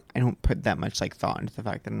 I don't put that much like thought into the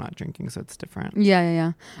fact that I'm not drinking, so it's different.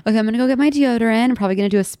 Yeah. Okay, I'm gonna go get my deodorant. I'm probably gonna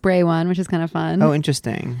do a spray one, which is kind of fun. Oh,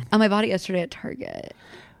 interesting. On my body yesterday at Target.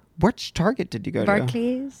 Which Target did you go to?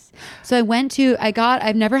 Barclays. So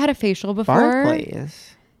I've never had a facial before.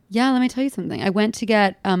 Barclays. Yeah, let me tell you something. I went to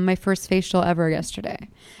get my first facial ever yesterday,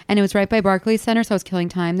 and it was right by Barclays Center, so I was killing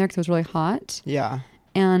time there because it was really hot. Yeah.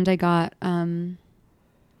 And I got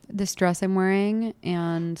this dress I'm wearing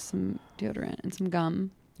and some deodorant and some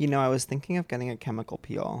gum. I was thinking of getting a chemical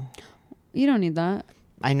peel. You don't need that.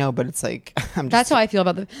 I know, but it's like That's how I feel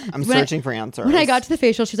about I'm searching for answers. When I got to the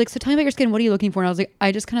facial, she's like, "So tell me about your skin. What are you looking for?" And I was like,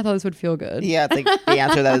 "I just kind of thought this would feel good." Yeah, it's like the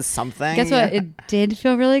answer that is something. Guess what? It did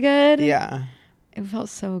feel really good. Yeah. It felt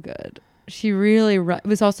so good. She really. It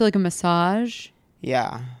was also like a massage.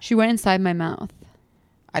 Yeah. She went inside my mouth.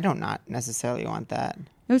 I don't not necessarily want that.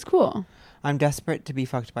 It was cool. I'm desperate to be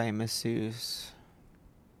fucked by a masseuse.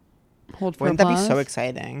 Hold for Wouldn't that be applause. so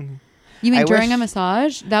exciting? You mean I during wish- a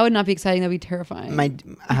massage? That would not be exciting. That would be terrifying. Yeah,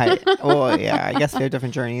 I guess we have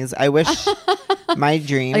different journeys. I wish my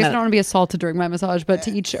dream. I guess I don't want to be assaulted during my massage, but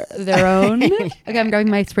to each their own. Okay, I'm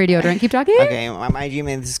grabbing my spray deodorant. Keep talking. Okay, my dream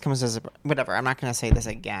is this comes as whatever. I'm not gonna say this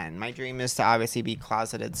again. My dream is to obviously be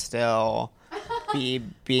closeted still,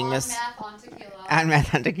 being meth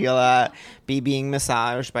on tequila, being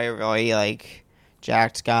massaged by a really like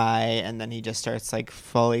jacked guy, and then he just starts like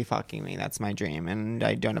fully fucking me. That's my dream, and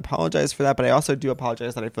I don't apologize for that, but I also do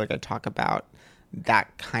apologize that I feel like I talk about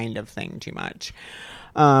that kind of thing too much.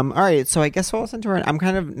 All right, so I guess we'll listen to her. I'm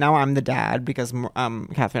the dad because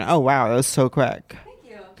Catherine. Oh wow, that was so quick. Thank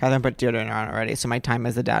you. Catherine put deodorant on already, so my time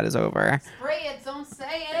as the dad is over. Spray it, don't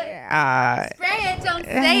say it. Spray it, don't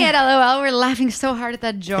say it. LOL, we're laughing so hard at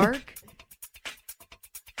that joke.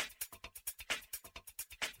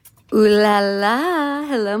 Ooh la la.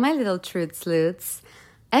 Hello, my little truth sleuths.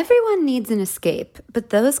 Everyone needs an escape,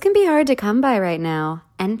 but those can be hard to come by right now.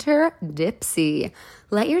 Enter Dipsea.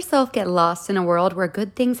 Let yourself get lost in a world where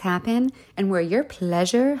good things happen and where your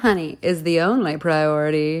pleasure, honey, is the only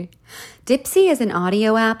priority. Dipsea is an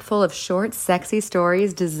audio app full of short, sexy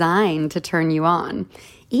stories designed to turn you on.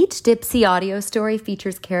 Each Dipsea audio story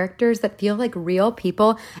features characters that feel like real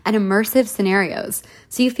people and immersive scenarios,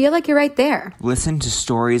 so you feel like you're right there. Listen to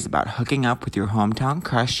stories about hooking up with your hometown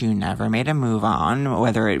crush you never made a move on,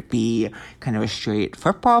 whether it be kind of a straight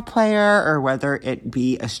football player or whether it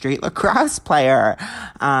be a straight lacrosse player,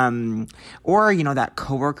 or, you know, that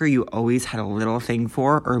coworker you always had a little thing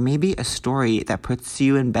for, or maybe a story that puts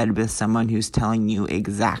you in bed with someone who's telling you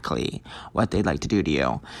exactly what they'd like to do to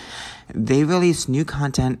you. They release new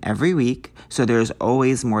content every week, so there's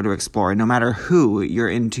always more to explore, no matter who you're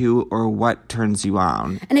into or what turns you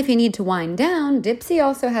on. And if you need to wind down, Dipsea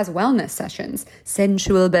also has wellness sessions,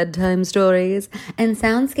 sensual bedtime stories, and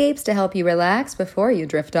soundscapes to help you relax before you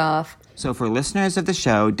drift off. So for listeners of the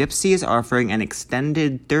show, Dipsea is offering an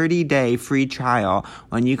extended 30-day free trial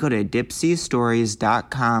when you go to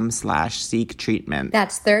dipseastories.com/seek treatment.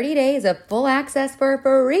 That's 30 days of full access for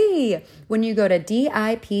free when you go to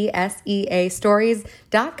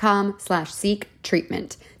dipseastories.com/seek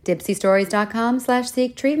treatment.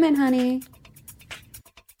 Dipseastories.com/seek treatment, honey.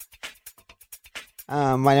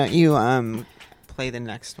 Why don't you play the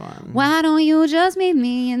next one? Why don't you just meet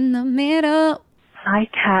me in the middle? Hi,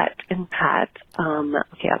 Kat and Pat.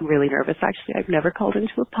 Okay, I'm really nervous, actually. I've never called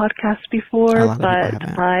into a podcast before,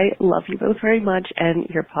 but I love you both very much, and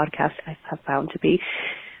your podcast I have found to be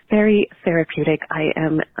very therapeutic. I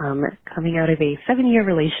am coming out of a 7-year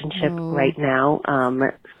relationship right now.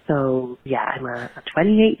 So, yeah, I'm a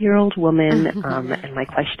 28-year-old woman, and my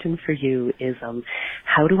question for you is,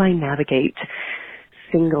 how do I navigate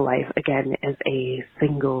single life again as a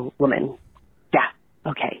single woman? Yeah,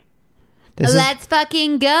 okay. Let's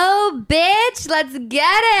fucking go, bitch. Let's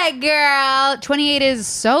get it, girl. 28 is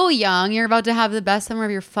so young. You're about to have the best summer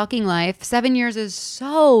of your fucking life. 7 years is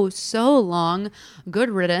so long. Good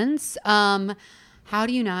riddance. How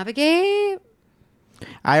do you navigate?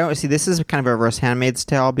 I don't see. This is kind of a reverse Handmaid's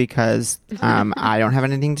Tale because I don't have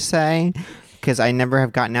anything to say because I never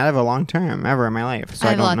have gotten out of a long term ever in my life. So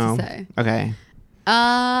I don't know. A lot to say. Okay.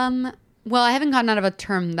 Well, I haven't gotten out of a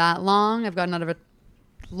term that long. I've gotten out of a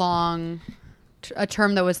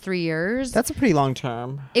term that was 3 years. That's a pretty long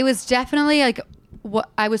term. It was definitely like what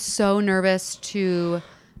I was so nervous to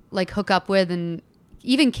like hook up with and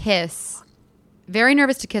even kiss. Very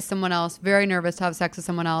nervous to kiss someone else. Very nervous to have sex with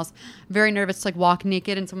someone else. Very nervous to like walk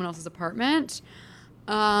naked in someone else's apartment.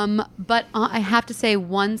 But I have to say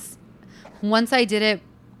once I did it,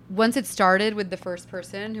 once it started with the first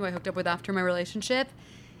person who I hooked up with after my relationship,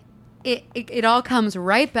 it all comes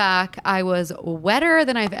right back. I was wetter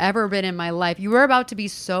than I've ever been in my life. You were about to be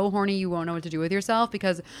so horny you won't know what to do with yourself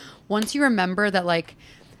because once you remember that like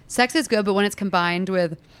sex is good, but when it's combined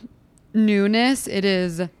with newness, it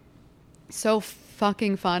is so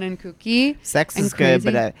fucking fun and kooky. Sex and is good,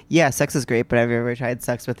 crazy. but sex is great. But have you ever tried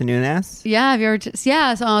sex with Nunes? Yeah, have you ever?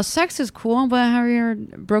 So, sex is cool, but have you ever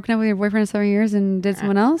broken up with your boyfriend in 7 years and did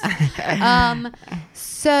someone else?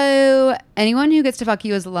 So anyone who gets to fuck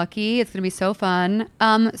you is lucky. It's gonna be so fun.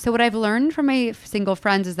 So what I've learned from my single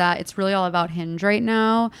friends is that it's really all about Hinge right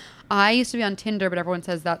now. I used to be on Tinder, but everyone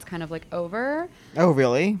says that's kind of like over. Oh,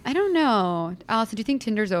 really? I don't know. Allison, do you think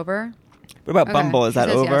Tinder's over? What about Bumble? Is She that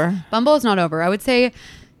says over? yes. Bumble is not over. I would say.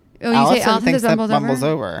 Oh, Allison thinks that Bumble's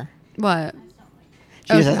over. What?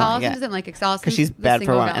 Allison doesn't like Allison because she's bad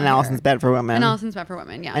for women, and Allison's bad for women. And Allison's bad for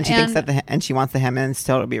women, yeah. And she thinks that and she wants the him and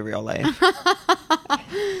still to be real life.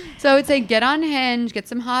 So I would say get on Hinge, get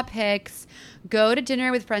some hot pics, go to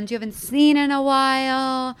dinner with friends you haven't seen in a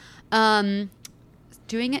while.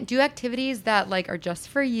 Do activities that like are just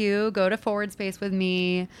for you. Go to Forward Space with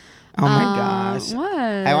me. Oh my gosh! What?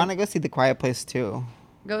 I want to go see The Quiet Place too.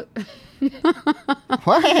 Go.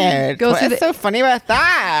 What? Go see What's so funny about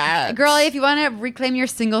that? Girl, if you want to reclaim your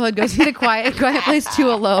singlehood, go see The Quiet Place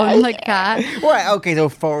 2 alone, like Kat. What? Okay, so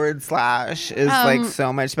 / is like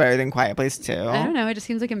so much better than Quiet Place 2. I don't know. It just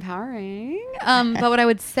seems like empowering. But what I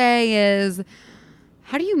would say is,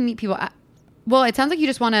 how do you meet people? Well, it sounds like you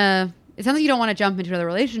just want to. It sounds like you don't want to jump into another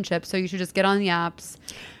relationship, so you should just get on the apps,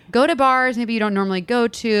 go to bars maybe you don't normally go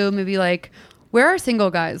to. Maybe like, where are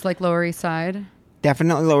single guys? Like Lower East Side.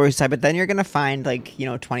 Definitely Lower East Side, but then you're going to find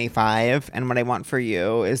 25, and what I want for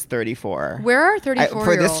you is 34. Where are 34-year-olds?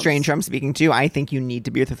 For this stranger I'm speaking to, I think you need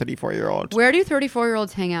to be with a 34-year-old. Where do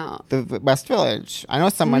 34-year-olds hang out? The West Village. I know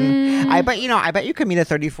someone. I bet you could meet a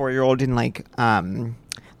 34-year-old in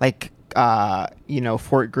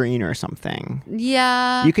Fort Greene or something.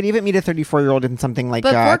 Yeah. You could even meet a 34-year-old in something like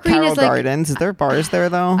Fort Greene Carroll is, like- Gardens. Is there bars there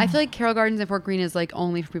though? I feel like Carroll Gardens and Fort Greene is like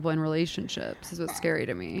only for people in relationships. Is what's scary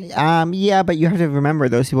to me. Yeah, but you have to remember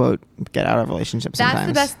those who won't get out of relationships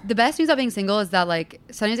sometimes. That's the best news about being single is that like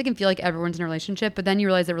sometimes it can feel like everyone's in a relationship, but then you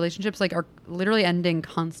realize that relationships like are literally ending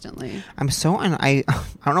constantly. I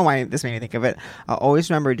don't know why this made me think of it. I always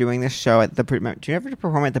remember doing this show at the. Do you ever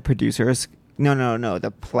perform at the Producers? No.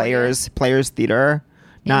 The Players Theater.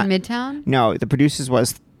 Not in Midtown? No, the Producers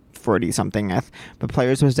was 40 something, but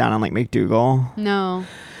Players was down on like McDougal. No.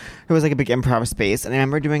 It was like a big improv space, and I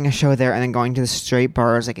remember doing a show there and then going to the straight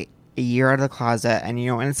bars like a year out of the closet, and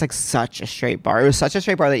and it's like such a straight bar. It was such a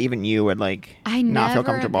straight bar that even you would like not feel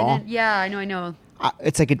comfortable. Yeah, I know.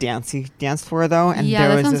 It's like a dance floor though, and yeah,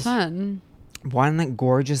 there that was sounds fun. one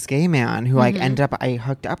gorgeous gay man who I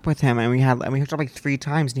hooked up with him, and we hooked up like 3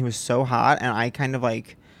 times, and he was so hot, and I kind of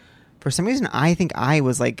like, for some reason, I think I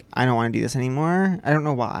was like, I don't want to do this anymore. I don't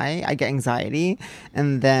know why. I get anxiety,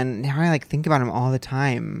 and then now I like think about him all the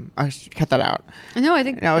time. I should cut that out. No, I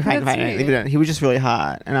think No, that's fine. sweet. Leave it in. He was just really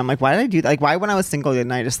hot, and I'm like, why did I do that? Like, why when I was single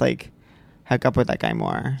didn't I just like hook up with that guy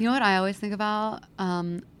more? You know what I always think about?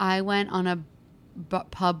 I went on a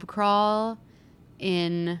pub crawl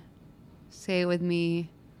in, say it with me,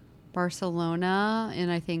 Barcelona in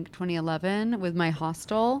I think 2011 with my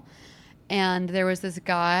hostel, and there was this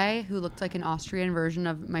guy who looked like an Austrian version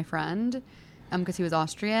of my friend, because he was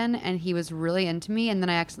Austrian, and he was really into me, and then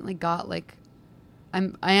I accidentally got like,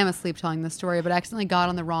 I am asleep telling this story, but I accidentally got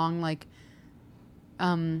on the wrong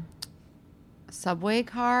subway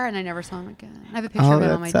car, and I never saw him again. I have a picture of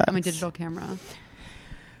him on my digital camera.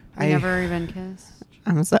 I never even kissed.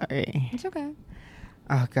 I'm sorry. It's okay.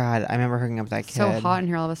 Oh God, I remember hooking up with that kid. So hot in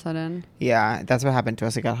here all of a sudden. Yeah, that's what happened to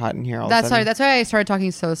us. It got hot in here all of a sudden. That's why I started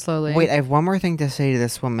talking so slowly. Wait, I have one more thing to say to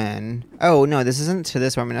this woman. Oh no, this isn't to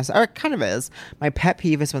this woman. Or it kind of is. My pet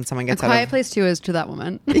peeve is when someone gets The Quiet Place 2 is to that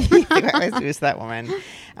woman. The Quiet Place 2 is to that woman.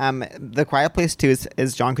 The Quiet Place 2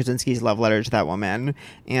 is John Krasinski's love letter to that woman.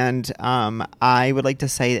 And I would like to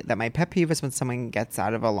say that my pet peeve is when someone gets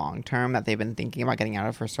out of a long term that they've been thinking about getting out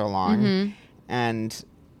of for so long, and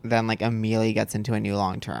then like immediately gets into a new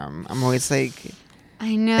long term. I'm always like,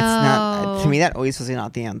 I know. It's not, to me, that always was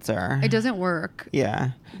not the answer. It doesn't work.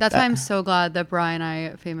 Yeah. That's why I'm so glad that Brian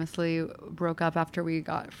and I famously broke up after we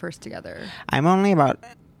got first together. There's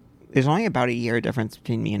only about a year difference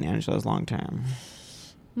between me and Angela's long term.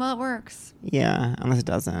 Well, it works. Yeah, unless it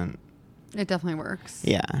doesn't. It definitely works.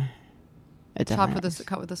 Yeah. It definitely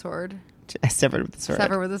cut with a sword. Severed with the sword.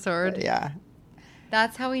 Severed with a sword. Yeah.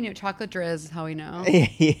 That's how we knew. Chocolate Drizz is how we know.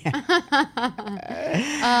 Yeah.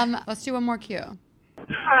 Let's do one more cue.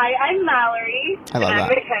 Hi, I'm Mallory. I love and I'm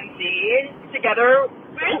that. Mackenzie. Together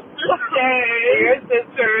we're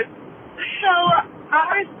sisters. So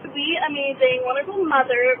our sweet, amazing, wonderful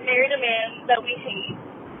mother married a man that we hate.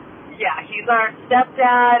 Yeah, he's our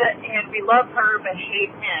stepdad, and we love her but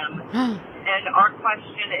hate him. And our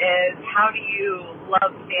question is, how do you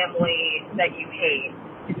love family that you hate?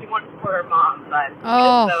 She wants to support her mom, but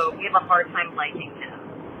so we have a hard time liking him.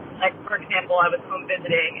 Like, for example, I was home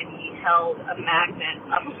visiting, and he held a magnet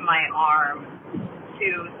up to my arm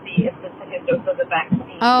to see if the second dose of the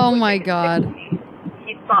vaccine. Oh my God!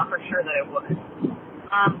 He thought for sure that it would.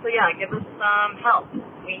 So yeah, give us some help.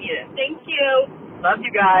 We need it. Thank you. Love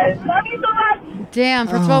you guys. Love you so much. Damn.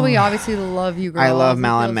 First of all, we obviously love you, girls. I love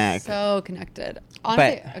Mal We and feel Mick. So connected.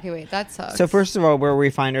 Honestly, But- okay, wait, that sucks. So first of all, where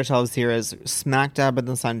we find ourselves here is smack dab in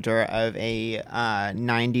the center of a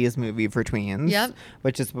 90s movie for tweens. Yep.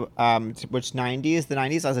 Which is the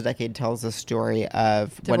 90s as a decade tells the story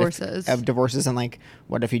of Divorces. of divorces and like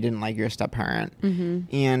what if you didn't like your step parent. Mm-hmm.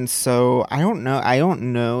 And so I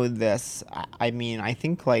don't know this. I mean, I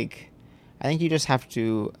think you just have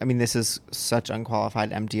to. I mean, this is such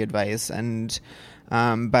unqualified, empty advice, and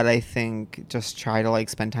but I think just try to like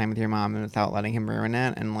spend time with your mom and without letting him ruin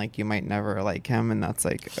it, and like you might never like him, and that's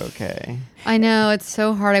like okay. I know it's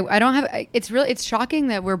so hard. I don't have. It's shocking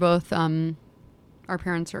that we're both. Our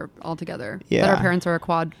parents are all together. Yeah. That our parents are a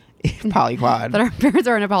quad. Polyquad. That our parents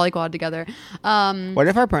are in a polyquad together. What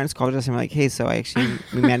if our parents called us and were like, hey, so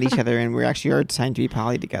we met each other and we're actually deciding to be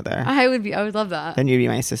poly together? I would love that. Then you'd be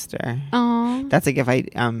my sister. Oh. That's like if I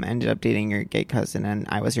ended up dating your gay cousin and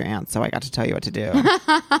I was your aunt, so I got to tell you what to do.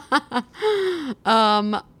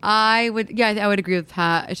 I would agree with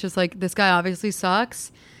Pat. It's just like this guy obviously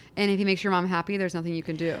sucks, and if he makes your mom happy, there's nothing you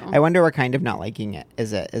can do. I wonder what kind of not liking it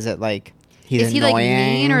is. Is it like he's is he annoying? like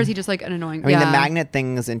mean, or is he just like an annoying? I mean, the magnet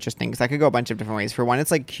thing is interesting because that could go a bunch of different ways. For one,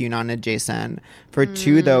 it's like QAnon adjacent. For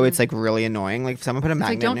two, though, it's like really annoying. Like if someone put a magnet.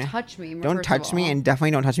 Like, in don't it, touch me. Don't touch me, and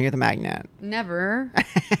definitely don't touch me with a magnet. Never.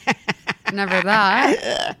 Never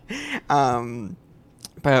that.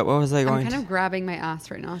 But what was I going? I'm kind of grabbing my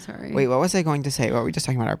ass right now. Sorry. Wait, what was I going to say? What were we just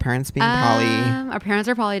talking about? Our parents being poly. Our parents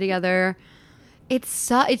are poly together. It's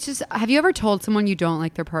just. Have you ever told someone you don't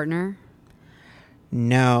like their partner?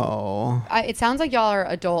 No. It sounds like y'all are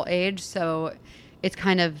adult age, so it's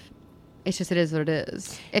kind of. It's just it is what it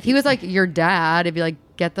is. If he was like your dad, it'd be like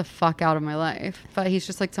get the fuck out of my life. But he's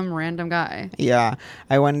just like some random guy. Yeah,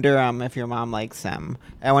 I wonder if your mom likes him.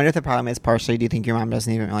 I wonder if the problem is partially. Do you think your mom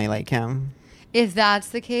doesn't even really like him? If that's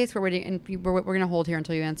the case, we're waiting, and we're gonna hold here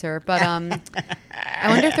until you answer. But I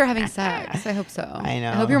wonder if they're having sex. I hope so. I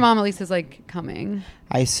know. I hope your mom at least is like coming.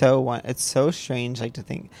 It's so strange, like to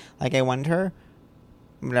think. Like I wonder.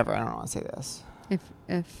 Whatever. I don't want to say this.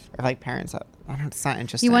 If like parents, I don't know, it's not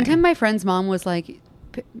interesting. one time my friend's mom was like,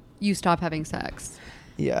 "You stop having sex."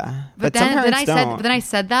 Yeah, but some then I don't.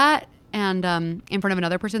 said that, and in front of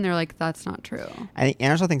another person, they're like, "That's not true." I think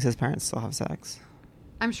Angela thinks his parents still have sex.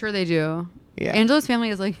 I'm sure they do. Yeah. Angela's family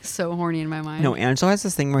is like so horny in my mind. No, Angela has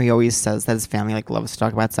this thing where he always says that his family like loves to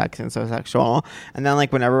talk about sex and so sexual. And then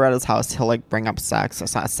like whenever we're at his house, he'll like bring up sex, a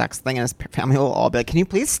sex thing, and his family will all be like, "Can you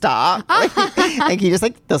please stop?" like he just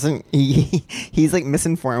like doesn't. He's like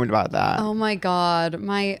misinformed about that. Oh my god,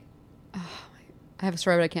 I have a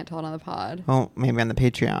story, but I can't tell it on the pod. Oh, maybe on the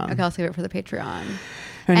Patreon. Okay, I'll save it for the Patreon.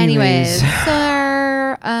 Anyways.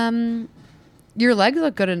 Sir, your legs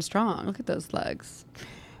look good and strong. Look at those legs.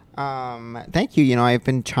 Thank you. You know, I've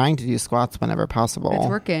been trying to do squats whenever possible. It's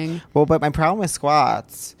working. Well, but my problem with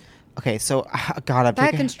squats. Okay, so God,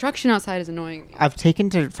 That construction outside is annoying. I've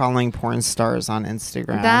taken to following porn stars on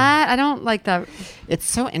Instagram. That I don't like that. It's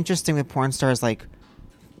so interesting with porn stars. Like,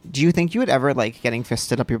 do you think you would ever like getting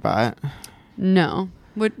fisted up your butt? No.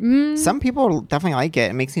 Some people definitely like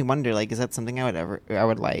it. It makes me wonder. Like, is that something I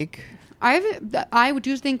would like? I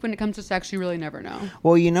do think when it comes to sex, you really never know.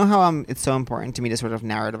 Well, you know how it's so important to me to sort of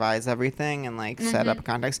narrativize everything and like set up a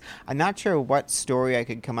context. I'm not sure what story I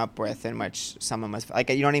could come up with in which someone was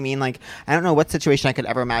like, you know what I mean? Like, I don't know what situation I could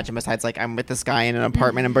ever imagine besides like I'm with this guy in an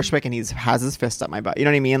apartment in Bushwick and he has his fist up my butt. You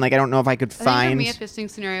know what I mean? Like, I don't know if I could find. I think for me, a fisting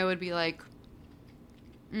scenario would be like,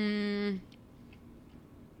 sorry,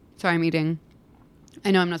 I'm eating.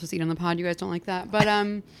 I know I'm not supposed to eat on the pod. You guys don't like that, but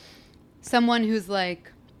someone who's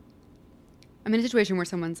like. I'm in a situation where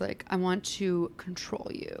someone's like, I want to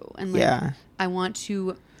control you. And like, I want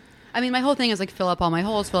to, I mean, my whole thing is like, fill up all my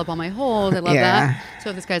holes. I love that.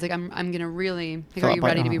 So if this guy's like, I'm going to really, like, are you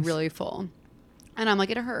ready to be really full? And I'm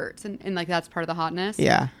like, it hurts. And like, that's part of the hotness.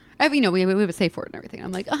 Yeah. We have a safe word and everything.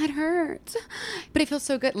 I'm like, oh, it hurts. But it feels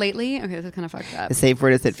so good lately. Okay, this is kind of fucked up. The safe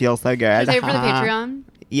word is it feels so good. Save for the Patreon?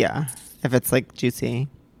 Yeah. If it's like juicy.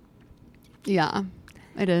 Yeah,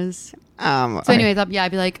 it is. So anyways, I'd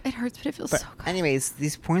be like, it hurts, but it feels so good. Anyways,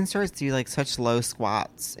 these porn stars do like such low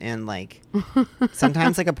squats, and like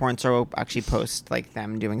sometimes like a porn star will actually post like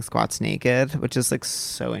them doing squats naked, which is like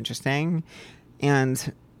so interesting.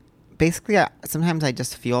 basically, sometimes I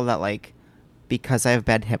just feel that like because I have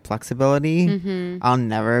bad hip flexibility, I'll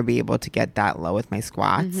never be able to get that low with my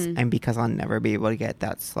squats, and because I'll never be able to get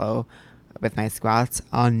that slow with my squats,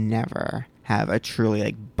 I'll never have a truly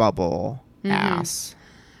like bubble ass.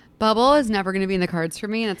 Bubble is never going to be in the cards for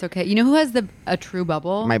me, and it's okay. You know who has a true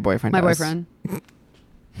bubble? My boyfriend. My does. boyfriend.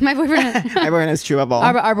 My boyfriend. My boyfriend has true bubble.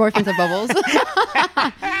 Our boyfriends have bubbles.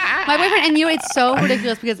 My boyfriend, and you know, it's so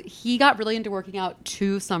ridiculous because he got really into working out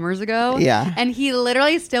 2 summers ago. Yeah. And he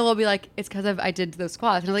literally still will be like, it's because I did those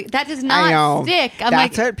squats. And I'm like, that does not stick. I'm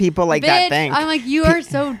That's like, what people like that think. I'm like, you are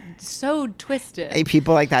so twisted. Hey,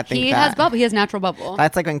 people like that think he that. has bubble. He has natural bubble.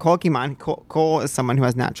 That's like when Cole came on. Cole is someone who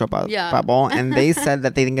has natural bubble, and they said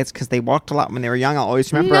that they think it's because they walked a lot when they were young. I'll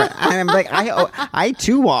always remember. And I'm like, I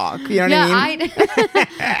too walk. You know what I mean?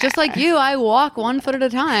 Just like you, I walk 1 foot at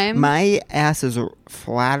a time. My ass is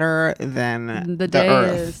flatter than the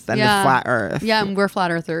earth, than the flat earth. Yeah, and we're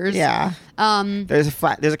flat earthers. Yeah. There's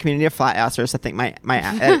a community of flat assers that think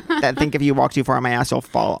that think if you walk too far on my ass, you'll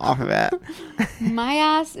fall off of it. My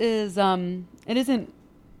ass is it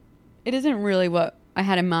isn't really what I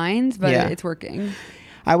had in mind, but it's working.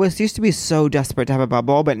 I used to be so desperate to have a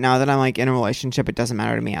bubble, but now that I'm like in a relationship, it doesn't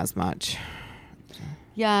matter to me as much.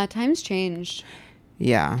 Yeah, times changed.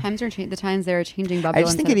 Yeah. Times are the times they're changing. Bubble. I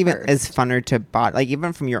just think it even is funner to bottom. Like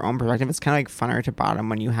even from your own perspective, it's kind of like funner to bottom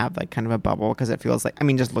when you have like kind of a bubble because it feels like, I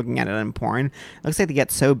mean, just looking at it in porn, it looks like they get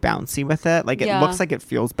so bouncy with it. Like it looks like it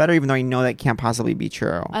feels better, even though I know that can't possibly be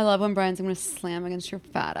true. I love when Brian's going to slam against your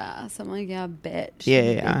fat ass. I'm like, yeah, bitch.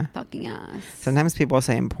 Yeah. Fucking ass. Sometimes people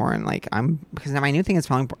say in porn, like because my new thing is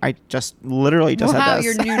following. I just literally just said this.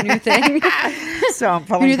 Your new thing. So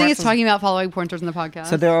your new thing is talking about following porn stars in the podcast.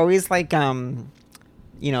 So they're always like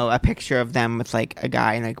you know, a picture of them with like a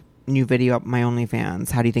guy and like new video up my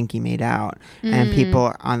OnlyFans. How do you think he made out? And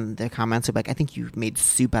people on the comments are like, I think you made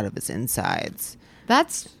soup out of his insides.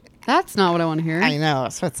 That's not what I want to hear. I know.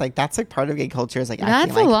 So it's like that's like part of gay culture is like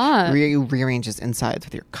that's a lot. You rearrange his insides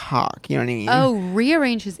with your cock. You know what I mean? Oh,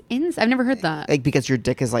 rearrange his insides. I've never heard that. Like because your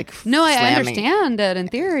dick is like no, slamming. I understand it in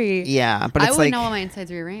theory. Yeah, but it's I wouldn't know all my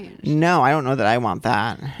insides rearranged. No, I don't know that I want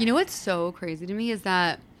that. You know what's so crazy to me is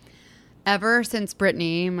that ever since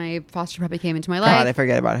Brittany, my foster puppy, came into my life. God, I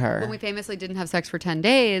forget about her. When we famously didn't have sex for 10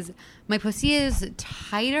 days, my pussy is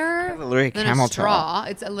tighter than a straw.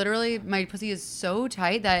 It's literally, my pussy is so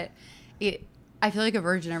tight that I feel like a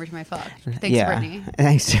virgin every time I fuck. Thanks, Brittany.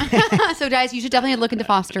 Thanks. So, guys, you should definitely look into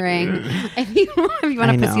fostering if you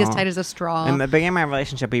want a pussy as tight as a straw. In the beginning of my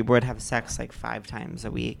relationship, we would have sex like 5 times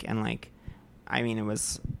a week, and like, I mean, it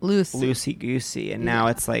was loosey goosey, and now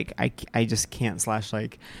it's like I just can't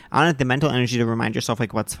like I don't have the mental energy to remind yourself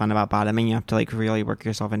like what's fun about bottoming. You have to like really work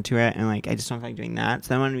yourself into it, and like I just don't feel like doing that.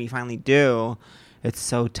 So then when we finally do, it's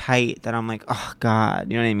so tight that I'm like, oh God,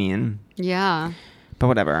 you know what I mean? Yeah. But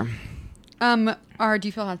whatever. Do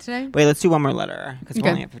you feel hot today? Wait, let's do one more letter because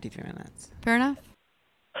we're only at 53 minutes. Fair enough.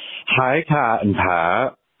 Hi, Kat and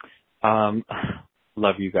Pat.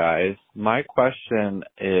 Love you guys. My question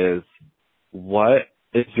is, what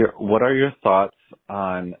are your thoughts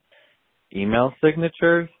on email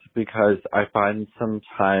signatures? Because I find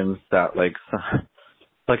sometimes that like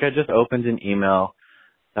I just opened an email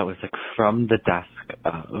that was like from the desk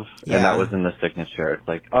of, and that was in the signature. It's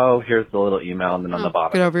like, oh, here's the little email, and then on the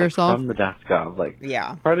bottom, get over yourself. From the desk of. Like,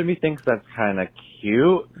 part of me thinks that's kind of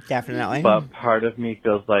cute. Definitely. But part of me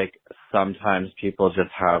feels like sometimes people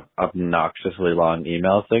just have obnoxiously long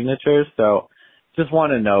email signatures. So just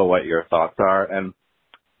want to know what your thoughts are. And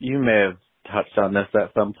you may have touched on this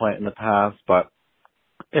at some point in the past, but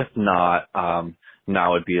if not,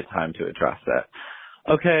 now would be a time to address it.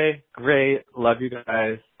 Okay, great. Love you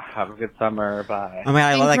guys. Have a good summer. Bye. Oh my God,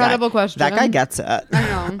 I love that guy. Incredible question. That guy gets it.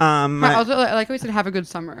 I know. Also, I like how we said, have a good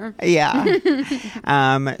summer. Yeah.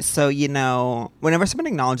 So, you know, whenever someone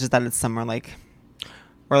acknowledges that it's summer, like,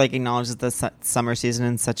 or like acknowledges the summer season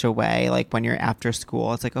in such a way, like when you're after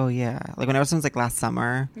school, it's like, oh yeah. Like whenever someone's like last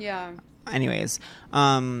summer. Yeah. Anyways.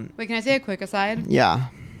 Wait, can I say a quick aside? Yeah.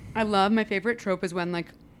 I love, my favorite trope is when like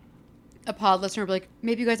a pod listener will be like,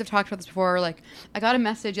 maybe you guys have talked about this before, or like, I got a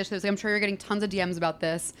message yesterday, like, I'm sure you're getting tons of DMs about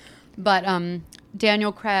this, but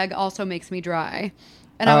Daniel Craig also makes me dry.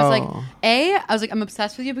 And I was like, I'm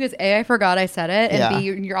obsessed with you because A, I forgot I said it, and B,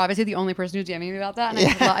 you're obviously the only person who's DMing me about that, and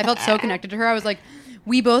I felt so connected to her. I was like,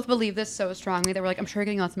 we both believe this so strongly that we're like, I'm sure you're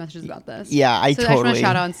getting lots of messages about this. Yeah, I just want to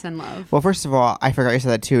shout out and send love. Well, first of all, I forgot you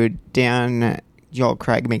said that too. Joel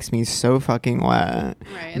Craig makes me so fucking wet.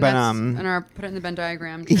 Right, and put it in the Venn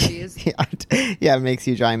diagram. Yeah, it makes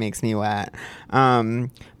you dry, makes me wet. But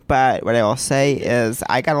But what I will say is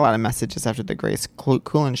I got a lot of messages after the Grace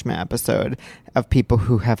Kulenschmidt episode of people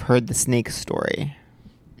who have heard the snake story.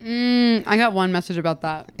 I got one message about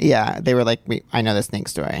that. Yeah, they were like, I know the snake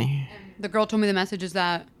story. The girl told me the message is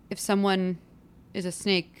that if someone is a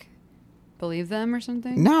snake, believe them or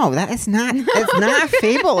something. No, that is not. It's not a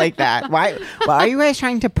fable like that. Why are you guys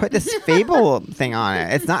trying to put this fable thing on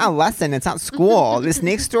it? It's not a lesson. It's not school. The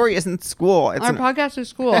snake story isn't school. It's Our podcast is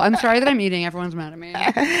school. I'm sorry that I'm eating. Everyone's mad at me.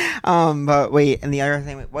 But wait, and the other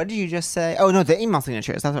thing, what did you just say? Oh no, the email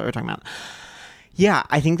signatures. That's what we're talking about. Yeah,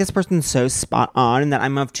 I think this person's so spot on, and that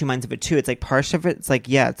I'm of two minds of it too. It's like part of it's like,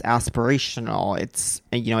 yeah, it's aspirational. It's,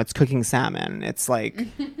 you know, it's cooking salmon. It's like,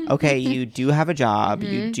 okay, you do have a job.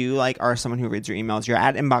 You do like are someone who reads your emails. You're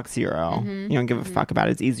at inbox 0. You don't give a fuck about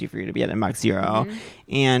it. It's easy for you to be at inbox 0,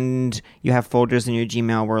 and you have folders in your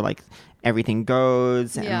Gmail where like everything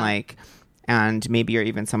goes, and like. And maybe you're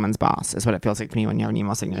even someone's boss is what it feels like to me when you have an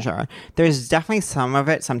email signature. There's definitely some of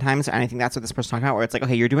it sometimes, and I think that's what this person's talking about, where it's like,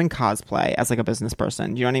 okay, you're doing cosplay as like a business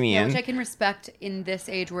person. Do you know what I mean? Yeah, which I can respect in this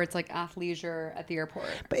age where it's like athleisure at the airport.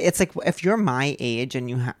 But it's like, if you're my age and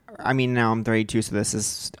you I mean, now I'm 32, so this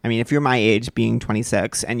is, I mean, if you're my age being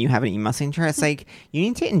 26 and you have an email signature, it's like, you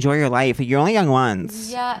need to enjoy your life. You're only young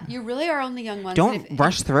ones. Yeah, you really are only young ones. Don't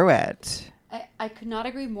rush through it. I could not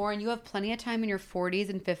agree more. And you have plenty of time in your 40s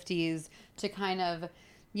and 50s to kind of,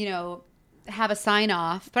 you know, have a sign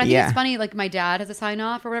off. But I think it's funny, like my dad has a sign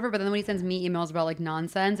off or whatever, but then when he sends me emails about like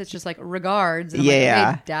nonsense, it's just like regards. And I'm like,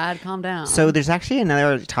 hey, Dad, calm down. So there's actually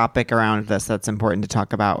another topic around this that's important to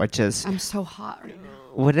talk about, which is, I'm so hot right now.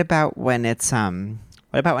 What about when it's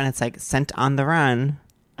like sent on the run?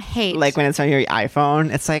 Hate. Like when it's on your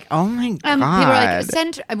iPhone, it's like, oh my God. People are like,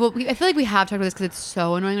 sent. Well, I feel like we have talked about this because it's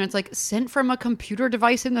so annoying when it's like sent from a computer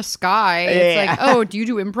device in the sky. It's like, oh, do you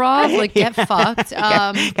do improv? Like, get fucked.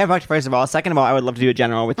 Get fucked, first of all. Second of all, I would love to do a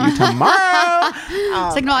general with you tomorrow.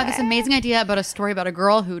 It's like, no, I have this amazing idea about a story about a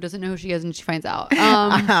girl who doesn't know who she is and she finds out.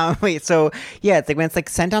 Wait, so yeah, it's like when it's like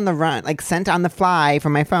sent on the run, like sent on the fly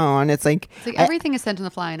from my phone. It's like everything is sent on the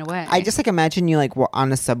fly in a way. I just like imagine you like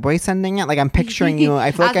on a subway sending it. Like I'm picturing you.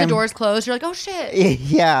 I feel like the doors closed, you're like, oh shit.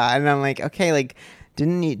 Yeah, and I'm like, okay, like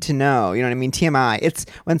didn't need to know. You know what I mean? TMI. It's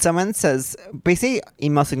when someone says, basically,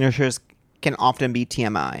 email signatures can often be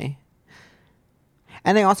TMI.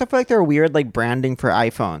 And I also feel like they're weird, like branding for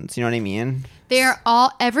iPhones. You know what I mean?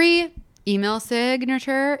 Every email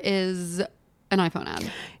signature is an iPhone ad.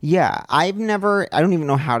 Yeah, I don't even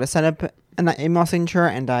know how to set up an email signature,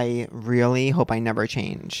 and I really hope I never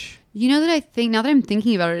change. You know that now that I'm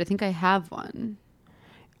thinking about it, I think I have one.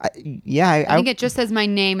 I think it just says my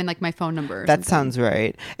name and like my phone number. That sounds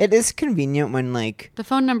right. It is convenient when like the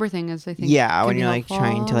phone number thing is, I think. Yeah, when you're like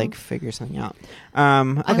trying to like figure something out.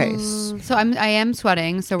 Okay. So I am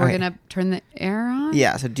sweating. So we're gonna turn the air on.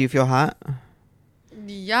 Yeah. So do you feel hot?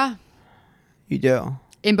 Yeah. You do.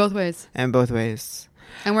 In both ways. In both ways.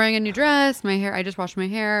 I'm wearing a new dress. My hair. I just washed my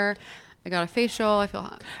hair. I got a facial. I feel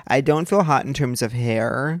hot. I don't feel hot in terms of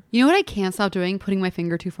hair. You know what I can't stop doing? Putting my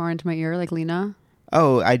finger too far into my ear, like Lena.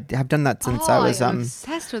 Oh, I have done that since I was I'm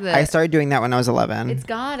obsessed with it. I started doing that when I was 11. It's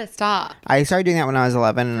gotta stop. I started doing that when I was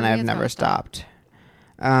 11, and I've never stopped.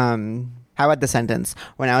 How about the sentence?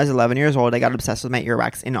 When I was 11 years old, I got obsessed with my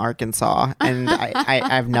earwax in Arkansas, and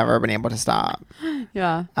I've never been able to stop.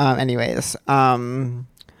 Yeah. Anyways, oh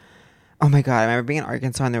my God, I remember being in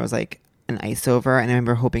Arkansas, and there was like an ice over, and I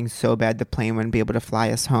remember hoping so bad the plane wouldn't be able to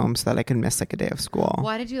fly us home so that I could miss like a day of school.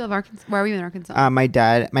 Why did you love Arkansas? Why were you in Arkansas? My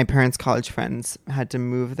parents' college friends had to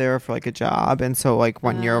move there for like a job, and so like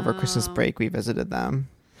one year over Christmas break we visited them.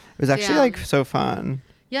 It was actually like so fun.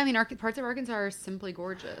 Yeah, I mean, parts of Arkansas are simply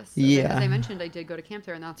gorgeous. Yeah. As I mentioned, I did go to camp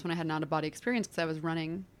there, and that's when I had an out-of-body experience because I was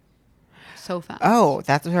running so fast. Oh,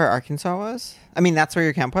 that's where Arkansas was? I mean, that's where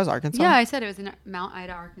your camp was, Arkansas? Yeah, I said it was in Mount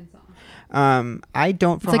Ida, Arkansas. I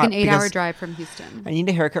don't feel It's like an 8-hour drive from Houston. I need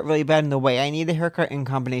a haircut really bad, and the way I need a haircut in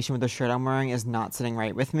combination with the shirt I'm wearing is not sitting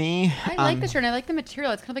right with me. I like the shirt, and I like the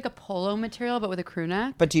material. It's kind of like a polo material, but with a crew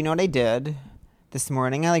neck. But do you know what I did? This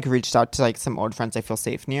morning, I like reached out to like some old friends I feel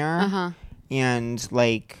safe near, and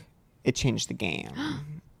like it changed the game.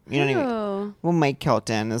 You know what I mean? Well, Mike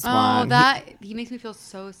Kelton is one. Oh, he makes me feel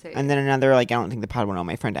so safe. And then another, like, I don't think the pod will know,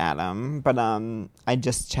 my friend Adam. But I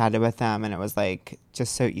just chatted with them, and it was, like,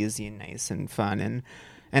 just so easy and nice and fun.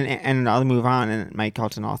 And I'll move on. And Mike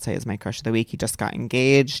Kelton, I'll say, is my crush of the week. He just got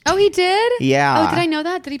engaged. Oh, he did? Yeah. Oh, did I know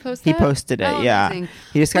that? Did he post that? He posted it, yeah. Amazing.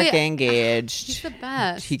 He just got gay engaged. He's the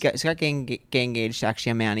best. He got gay engaged to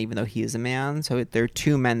actually a man, even though he is a man. So there are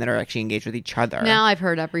two men that are actually engaged with each other. Now I've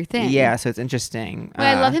heard everything. Yeah, so it's interesting. But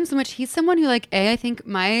I love him so much. He's someone who, like, I think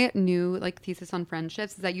my new, like, thesis on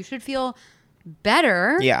friendships is that you should feel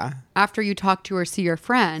better Yeah. after you talk to or see your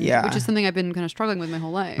friend, Yeah. which is something I've been kind of struggling with my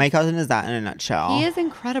whole life. My cousin is that in a nutshell. He is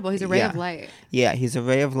incredible. He's a ray of light. Yeah, he's a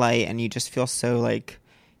ray of light, and you just feel so like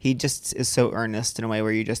he just is so earnest in a way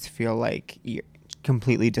where you just feel like you're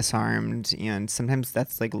completely disarmed, and sometimes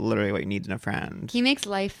that's like literally what you need in a friend. He makes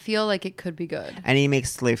life feel like it could be good. And he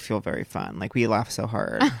makes life feel very fun. Like, we laugh so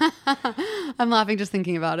hard. I'm laughing just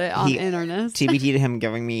thinking about it in earnest. TBT to him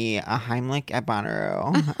giving me a Heimlich at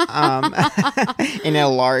Bonnaroo in a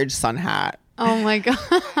large sun hat. Oh my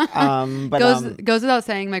god! Goes without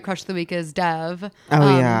saying, my crush of the week is Dev.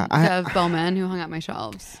 Dev Bowman, who hung out my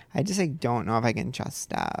shelves. I just like don't know if I can trust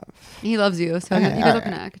Dev. He loves you, so you guys will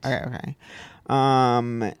connect. Okay.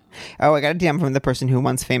 I got a DM from the person who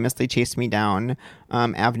once famously chased me down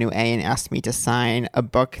Avenue A and asked me to sign a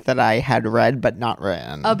book that I had read but not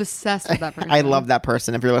written. Obsessed with that person. I love that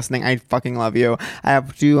person. If you're listening, I fucking love you. I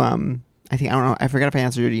have to. I don't know. I forgot if I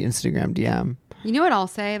answered your Instagram DM. You know what I'll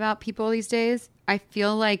say about people these days? I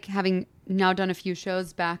feel like, having now done a few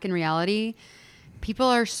shows back in reality, people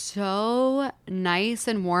are so nice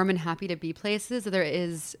and warm and happy to be places. There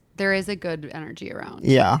is a good energy around.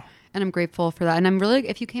 Yeah. And I'm grateful for that. And I'm really,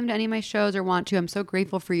 if you came to any of my shows or want to, I'm so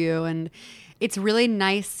grateful for you. And it's really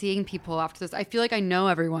nice seeing people after this. I feel like I know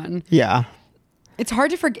everyone. Yeah. It's hard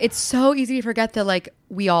to forget. It's so easy to forget that, like,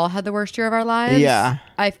 we all had the worst year of our lives. Yeah.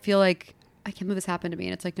 I feel like, I can't believe this happened to me.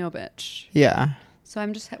 And it's like, no, bitch. Yeah. So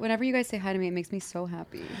I'm just, whenever you guys say hi to me, it makes me so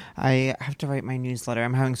happy. I have to write my newsletter.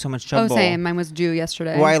 I'm having so much trouble. Oh, same. Mine was due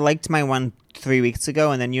yesterday. Well, I liked my one 3 weeks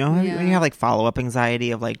ago. And then, you know, when you have like follow-up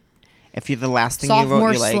anxiety of like, if you're the last thing you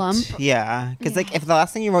wrote you liked. Slump. Yeah. Because like if the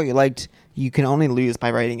last thing you wrote you liked, you can only lose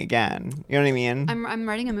by writing again. You know what I mean? I'm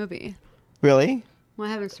writing a movie. Really? Well,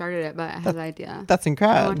 I haven't started it, but I have the idea. That's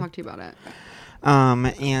incredible. I want to talk to you about it.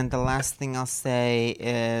 And the last thing I'll say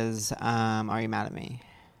is, are you mad at me?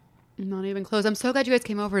 Not even close. I'm so glad you guys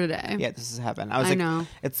came over today. Yeah, this is heaven. I know.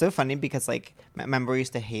 It's so funny because like, remember we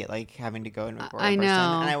used to hate like having to go and record in person.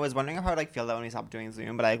 And I was wondering if I would like feel that when we stopped doing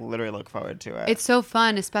Zoom, but I literally look forward to it. It's so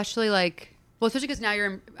fun, especially like, well, especially because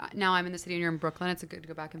now I'm in the city and you're in Brooklyn. It's good to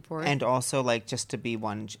go back and forth. And also like just to be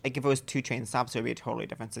one, like if it was 2 train stops, it would be a totally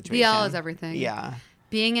different situation. BL is everything. Yeah.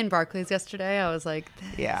 Being in Barclays yesterday, I was like,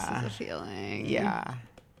 this is a feeling. Yeah.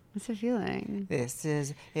 It's a feeling.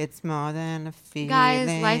 It's more than a feeling.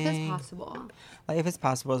 Guys, life is possible. Life is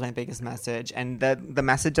possible is my biggest message. And the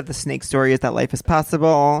message of the snake story is that life is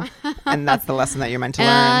possible. And that's the lesson that you're meant to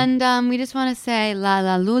learn. And we just want to say, la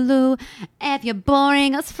la lulu, if you're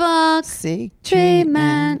boring as fuck, seek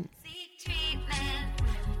treatment. Seek treatment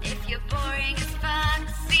if you're boring as